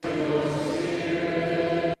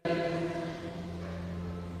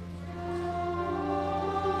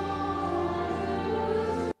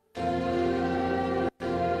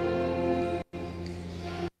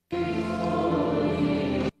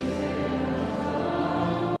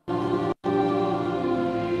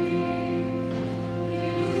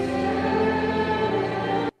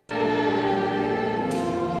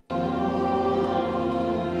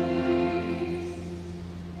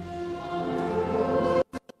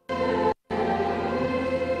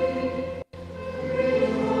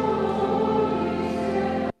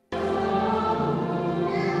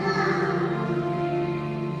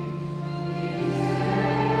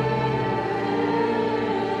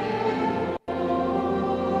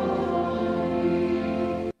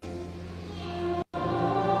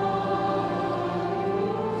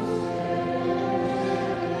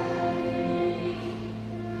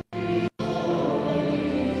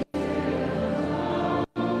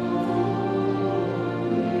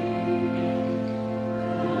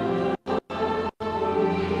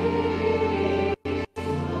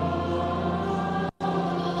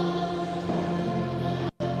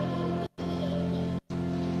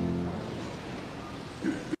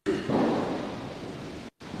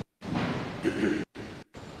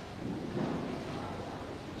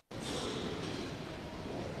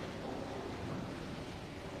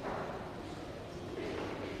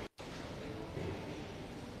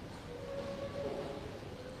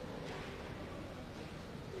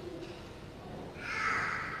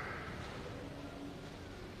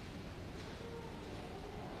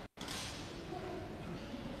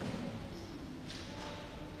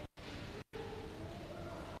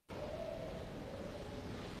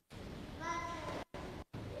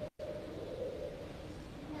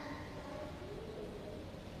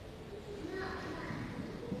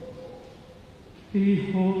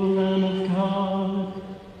 Behold the Lamb of God.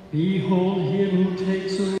 Behold him who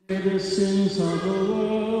takes away the sins of the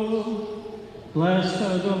world. Blessed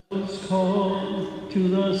are those called to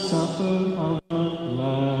the supper of the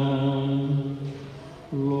Lamb.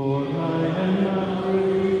 Lord, I am not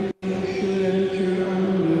worthy you should enter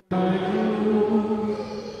under my roof,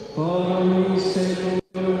 but only say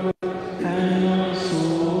the word, and my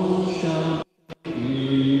soul shall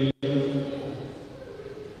be healed.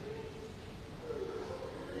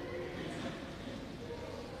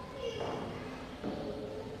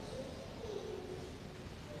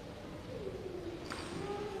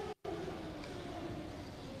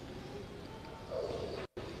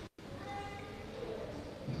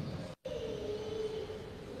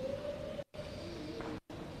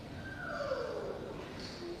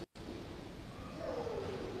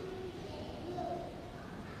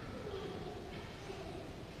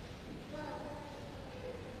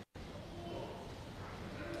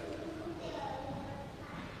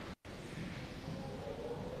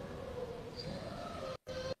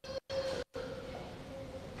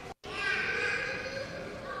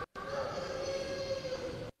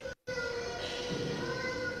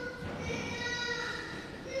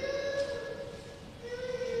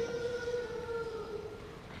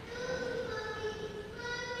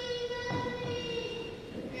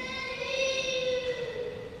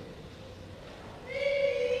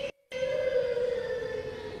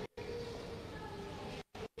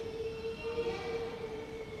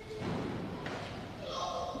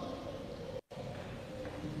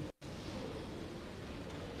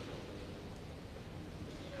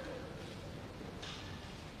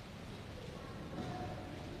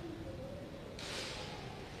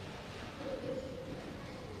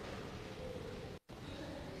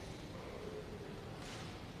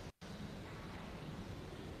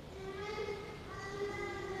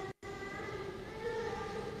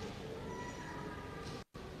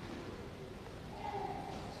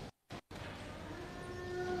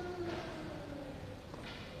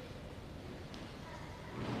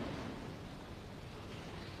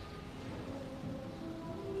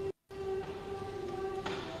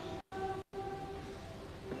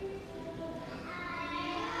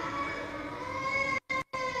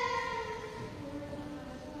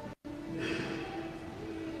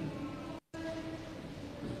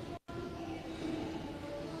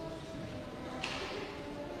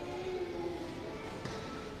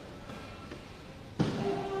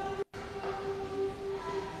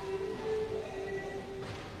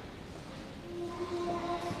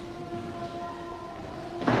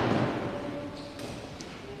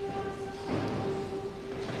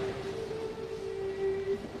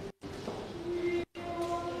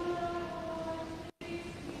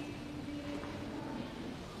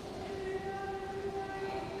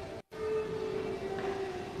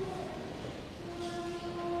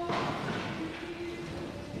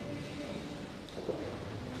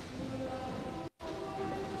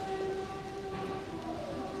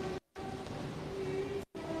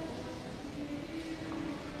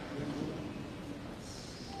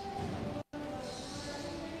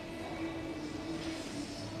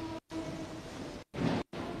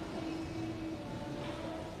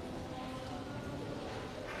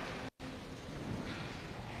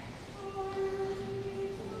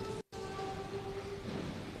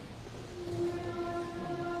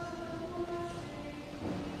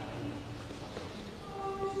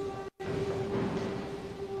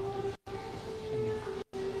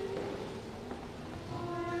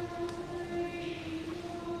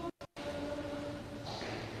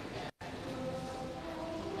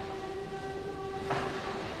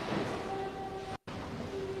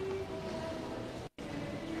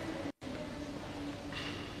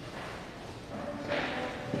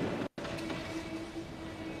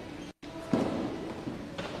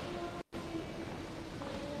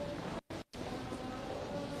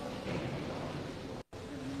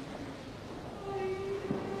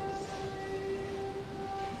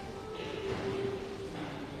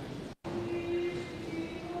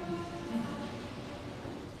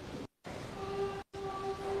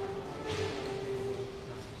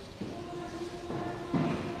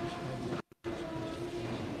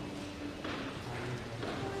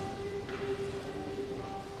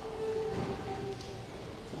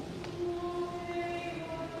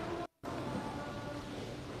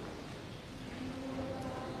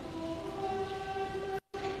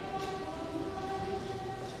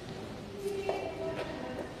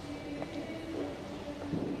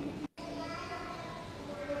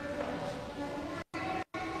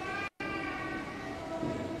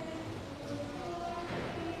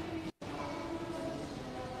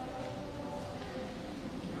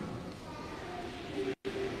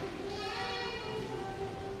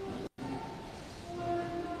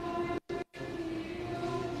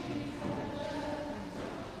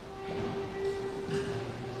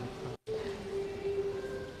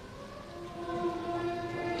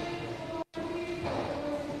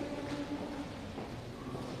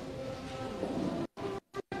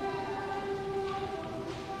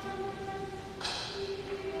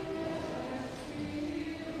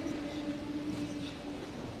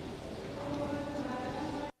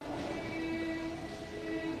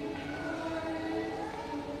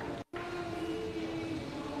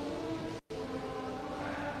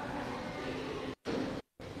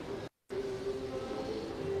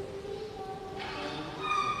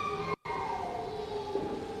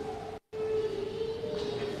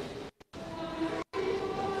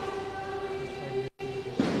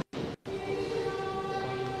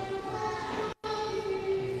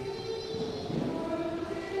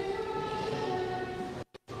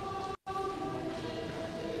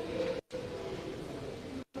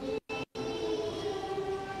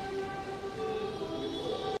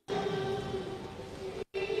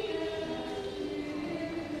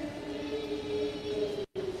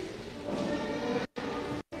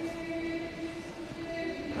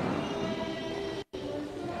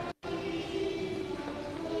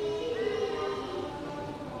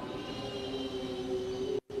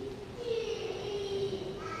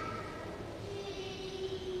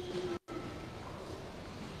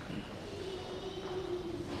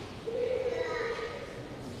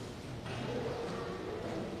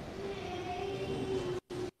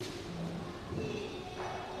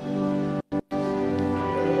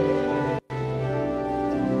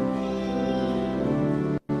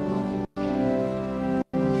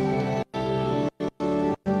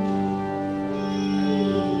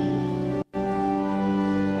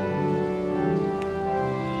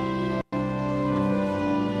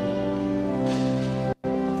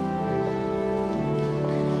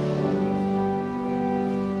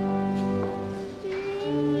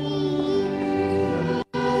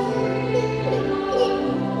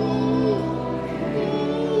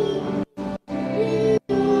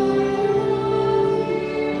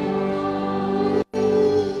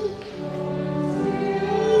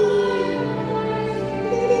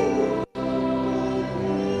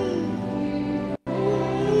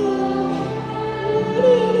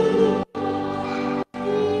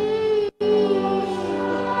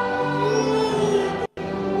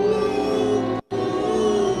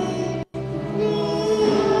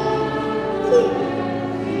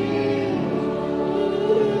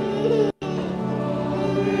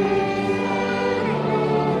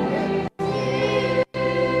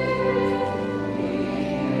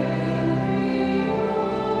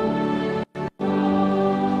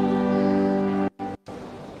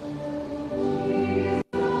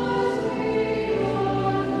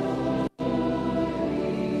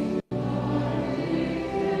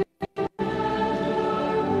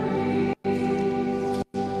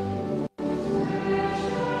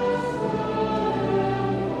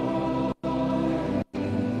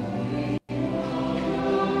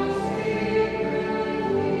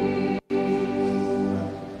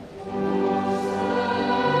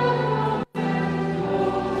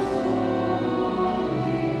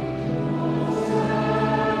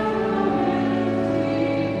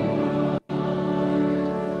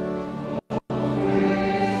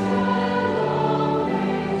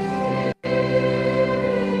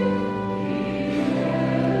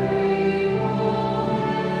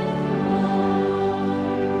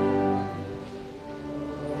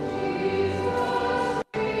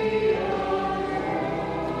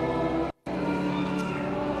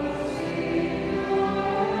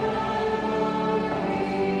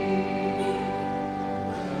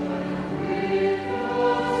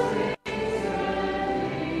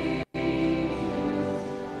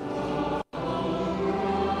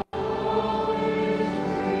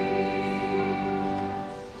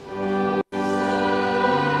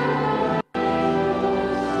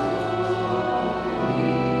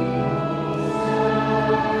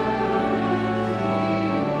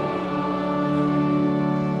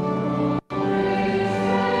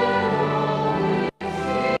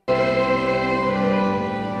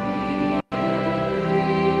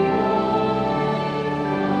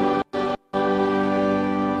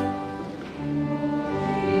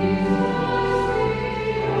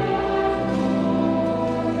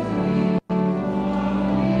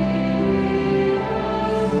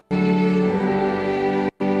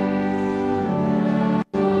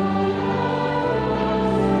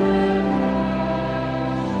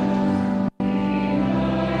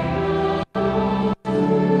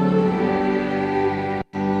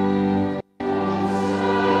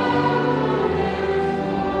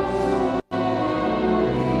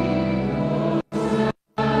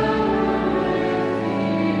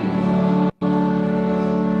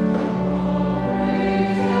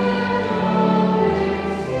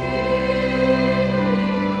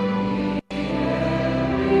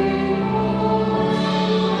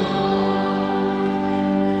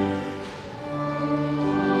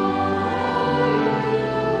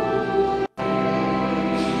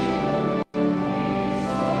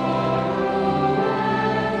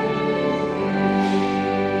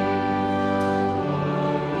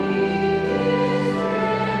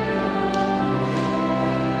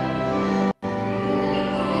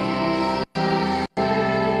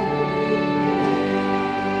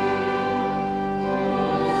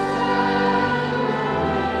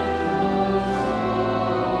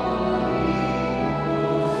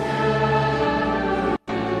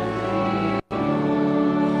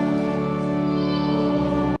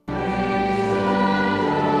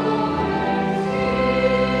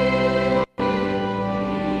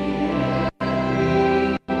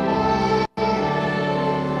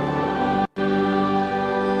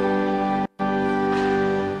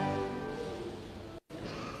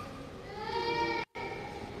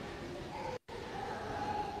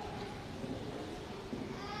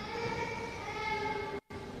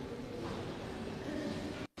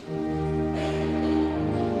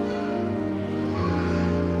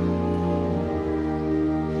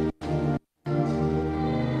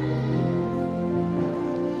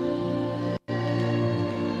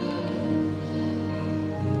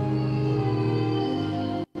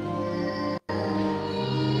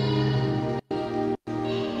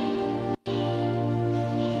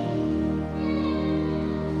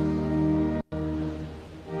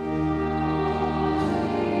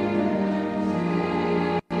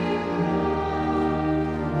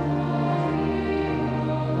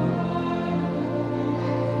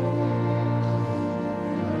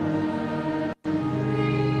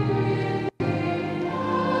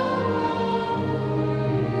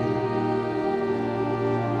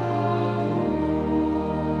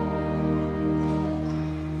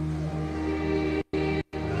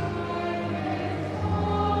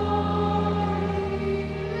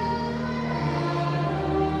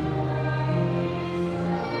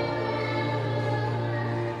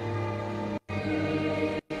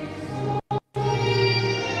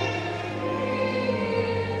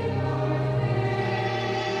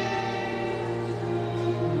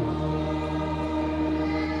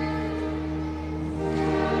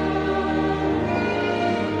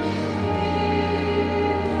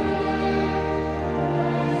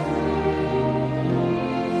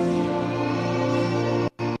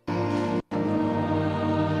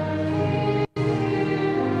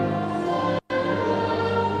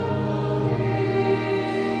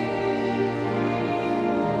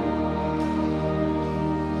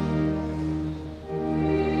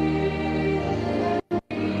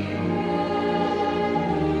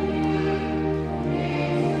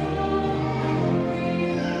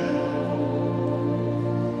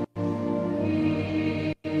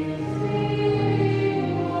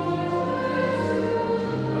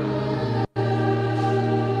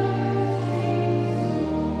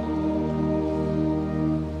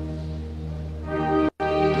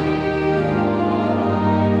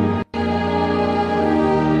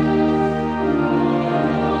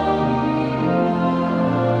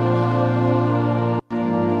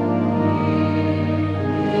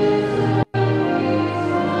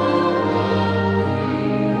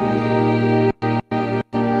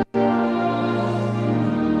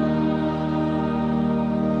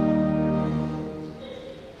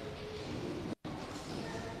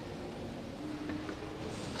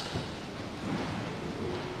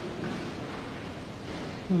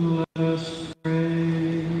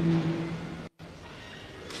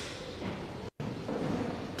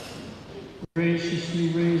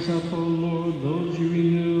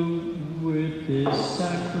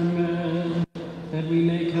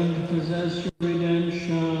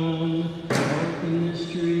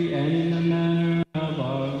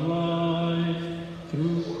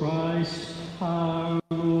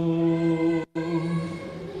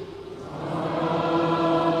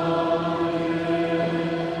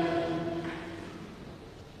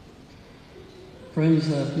 Friends,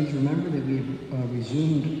 please remember that we have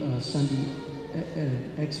resumed Sunday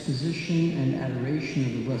exposition and adoration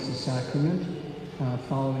of the Blessed Sacrament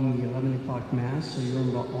following the 11 o'clock Mass, so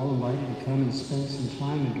you're all invited to come and spend some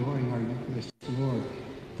time adoring our Eucharistic Lord.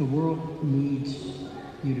 The world needs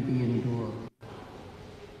you to be and adore,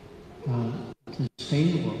 to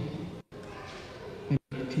sustain the world, and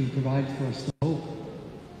to provide for us the hope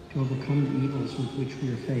to overcome the evils with which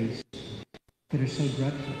we are faced that are so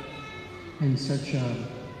dreadful and such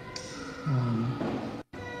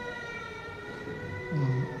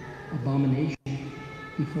abomination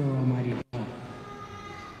before Almighty God.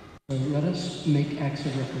 So let us make acts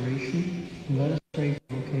of reparation, and let us pray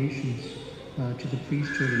for vocations to the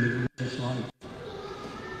priesthood and the religious life.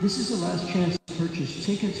 This is the last chance to purchase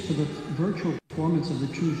tickets for the virtual performance of the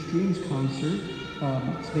True Streams concert.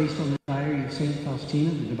 It's based on the Diary of St. Faustina,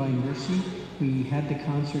 the Divine Mercy. We had the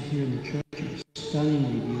concert here in the church. It was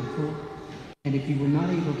stunningly beautiful. And if you were not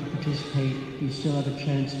able to participate, you still have a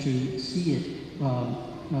chance to see it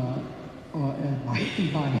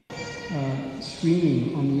by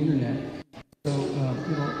streaming on the internet. So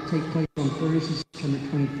it'll take place on Thursday, September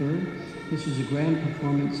 23rd. This is a grand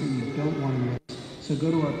performance that you don't want to miss. So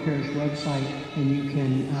go to our parish website and you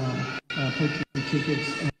can purchase the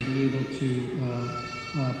tickets and be able to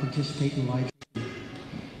participate in live streaming.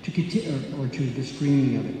 To continue, or to the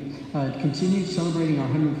streaming of it. Continue celebrating our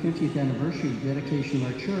 150th anniversary of the dedication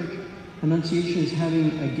of our church. Annunciation is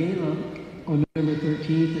having a gala on November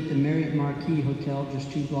 13th at the Marriott Marquis Hotel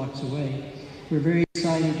just 2 blocks away. We're very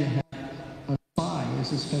excited to have a spy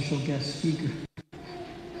as a special guest speaker.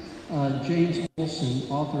 James Olson,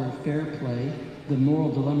 author of Fair Play, The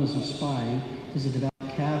Moral Dilemmas of Spying, is a devout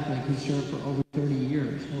Catholic who served for over 30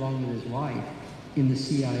 years, along with his wife, in the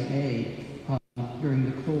CIA during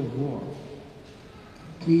the Cold War.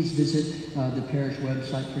 Please visit the parish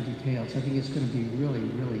website for details. I think it's going to be really,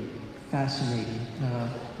 really fascinating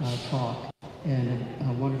talk and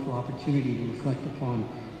a wonderful opportunity to reflect upon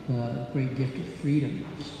the great gift of freedom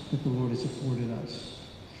that the Lord has afforded us.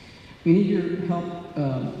 We need your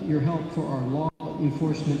help for our Law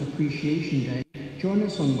Enforcement Appreciation Day. Join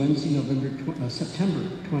us on Wednesday, September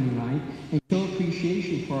 29th, and show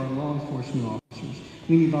appreciation for our law enforcement officers.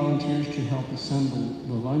 We need volunteers to help assemble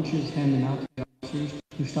the lunches, hand them out to the officers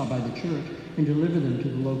who stop by the church, and deliver them to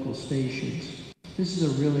the local stations. This is a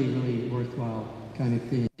really, really worthwhile kind of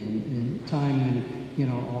thing. In a time when,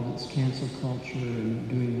 all this cancel culture and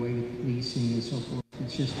doing away with policing and so forth,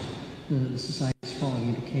 it's just the society is falling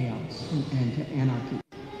into chaos and to anarchy.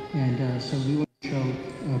 And so we want to show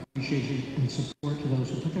appreciation and support to those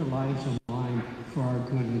who put their lives on the line for our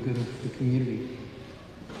good and the good of the community.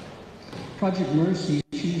 Project Mercy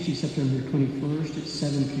is Tuesday, September 21st at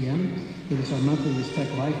 7 p.m. It is our monthly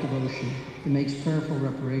Respect Life devotion. It makes prayerful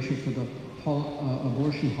reparation for the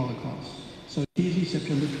abortion Holocaust. So Tuesday,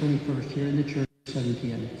 September 21st, here in the church at 7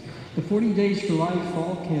 p.m. The 40 Days for Life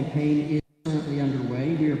Fall campaign is currently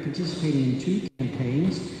underway. We are participating in 2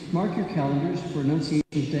 campaigns. Mark your calendars for Annunciation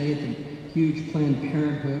Day at the huge Planned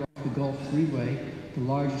Parenthood off the Gulf Freeway, the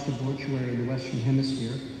largest abortuary in the Western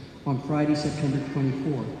Hemisphere, on Friday, September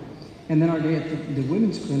 24th. And then our day at the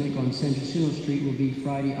Women's Clinic on San Jacinto Street will be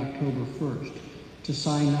Friday, October 1st. To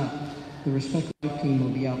sign up, the Respect Life team will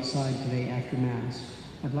be outside today after Mass.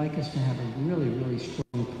 I'd like us to have a really, really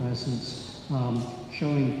strong presence,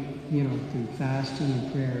 showing, through fasting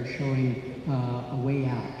and prayer, showing a way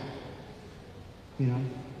out.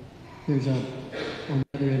 There's on the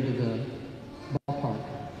other end of the ballpark,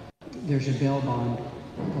 there's a bail bond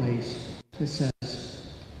place that says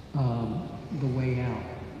the way out,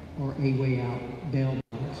 or a way out, bail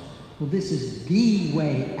bonds. Well, this is the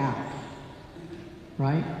way out,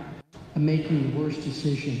 right? Of making the worst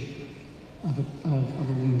decision of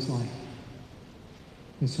a woman's life.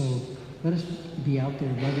 And so let us be out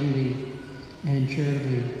there lovingly and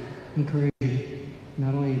charitably encouraging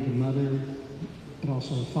not only the mother, but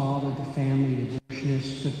also the father, the family, the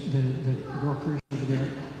abortionists, the workers over there,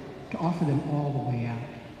 to offer them all the way out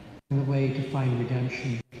and the way to find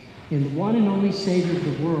redemption in the one and only Savior of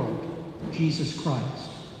the world, Jesus Christ.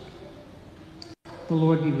 The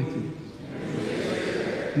Lord be with you.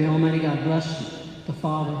 May Almighty God bless you, the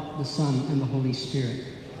Father, the Son, and the Holy Spirit.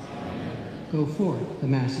 Amen. Go forth. The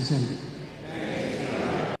Mass is ended.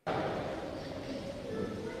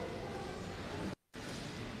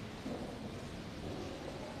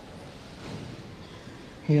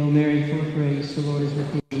 Hail Mary, full of grace, the Lord is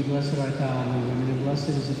with thee. Blessed art thou among women, and blessed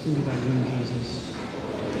is the fruit of thy womb, Jesus.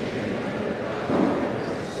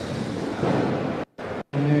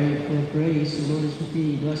 Hail Mary, full of grace, the Lord is with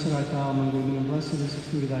thee. Blessed art thou among women, and blessed is the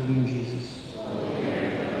fruit of thy womb, Jesus.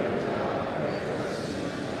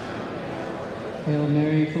 Hail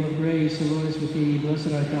Mary, full of grace, the Lord is with thee.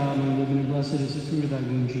 Blessed art thou among women, and blessed is the fruit of thy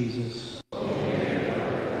womb, Jesus.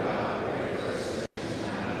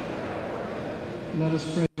 Let us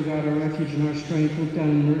pray, O God, our refuge and our strength. Look down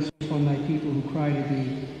in mercy upon thy people who cry to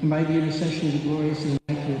thee. And by the intercession of the glorious and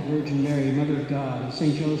immaculate Virgin Mary, Mother of God, of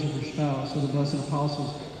Saint Joseph, her spouse, of the blessed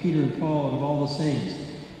apostles, Peter and Paul, and of all the saints,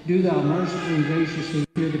 do thou mercifully and graciously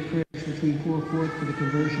hear the prayers which we pour forth for the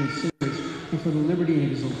conversion of sinners and for the liberty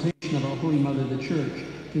and exaltation of our Holy Mother, the Church,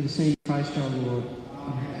 through the same Christ our Lord.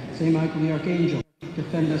 Saint Michael the Archangel,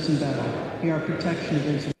 defend us in battle. Be our protection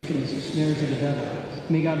against the wickedness and snares of the devil.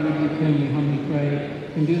 May God rebuke him, we humbly pray.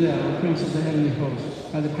 And do thou, O Prince of the heavenly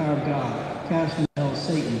host, by the power of God, cast into hell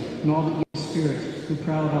Satan and all the evil spirits who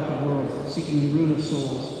prowl about the world, seeking the ruin of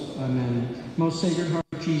souls. Amen. Most Sacred Heart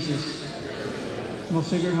of Jesus, most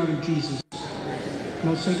Sacred Heart of Jesus,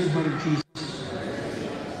 most Sacred Heart of Jesus,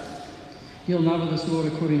 deal not with us, Lord,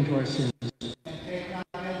 according to our sins.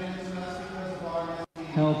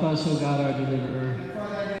 Help us, O God, our deliverer.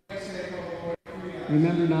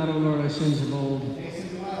 Remember not, O Lord, our sins of old.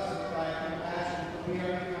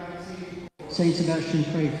 Saint Sebastian,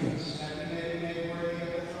 pray for us.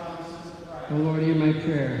 O Lord, hear my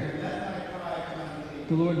prayer.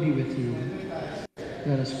 The Lord be with you.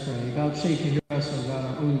 Let us pray. Vouchsafe to hear us, O God,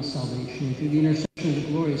 our only salvation, through the intercession of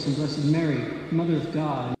the glorious and blessed Mary, Mother of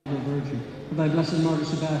God and Mother Virgin, of thy blessed martyr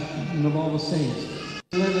Sebastian, and of all the saints.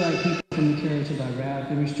 Deliver thy people from the cares of thy wrath,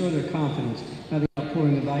 and restore their confidence by the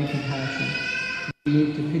outpouring of thy compassion. Be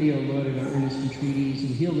moved to pity, O Lord, at our earnest entreaties,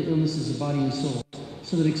 and heal the illnesses of body and soul,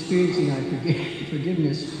 so that experiencing thy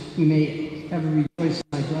forgiveness, we may ever rejoice in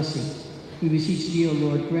thy blessing. We beseech thee, O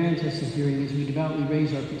Lord, grant us a hearing as we devoutly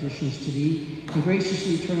raise our petitions to thee, and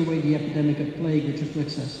graciously turn away the epidemic of plague which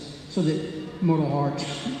afflicts us, so that mortal hearts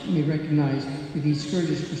may recognize that these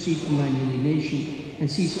scourges proceed from thine indignation,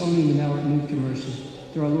 and cease only when thou art moved to mercy.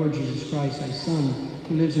 Through our Lord Jesus Christ, thy Son,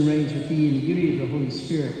 who lives and reigns with thee in the unity of the Holy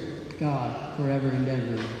Spirit, God, forever and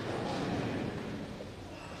ever.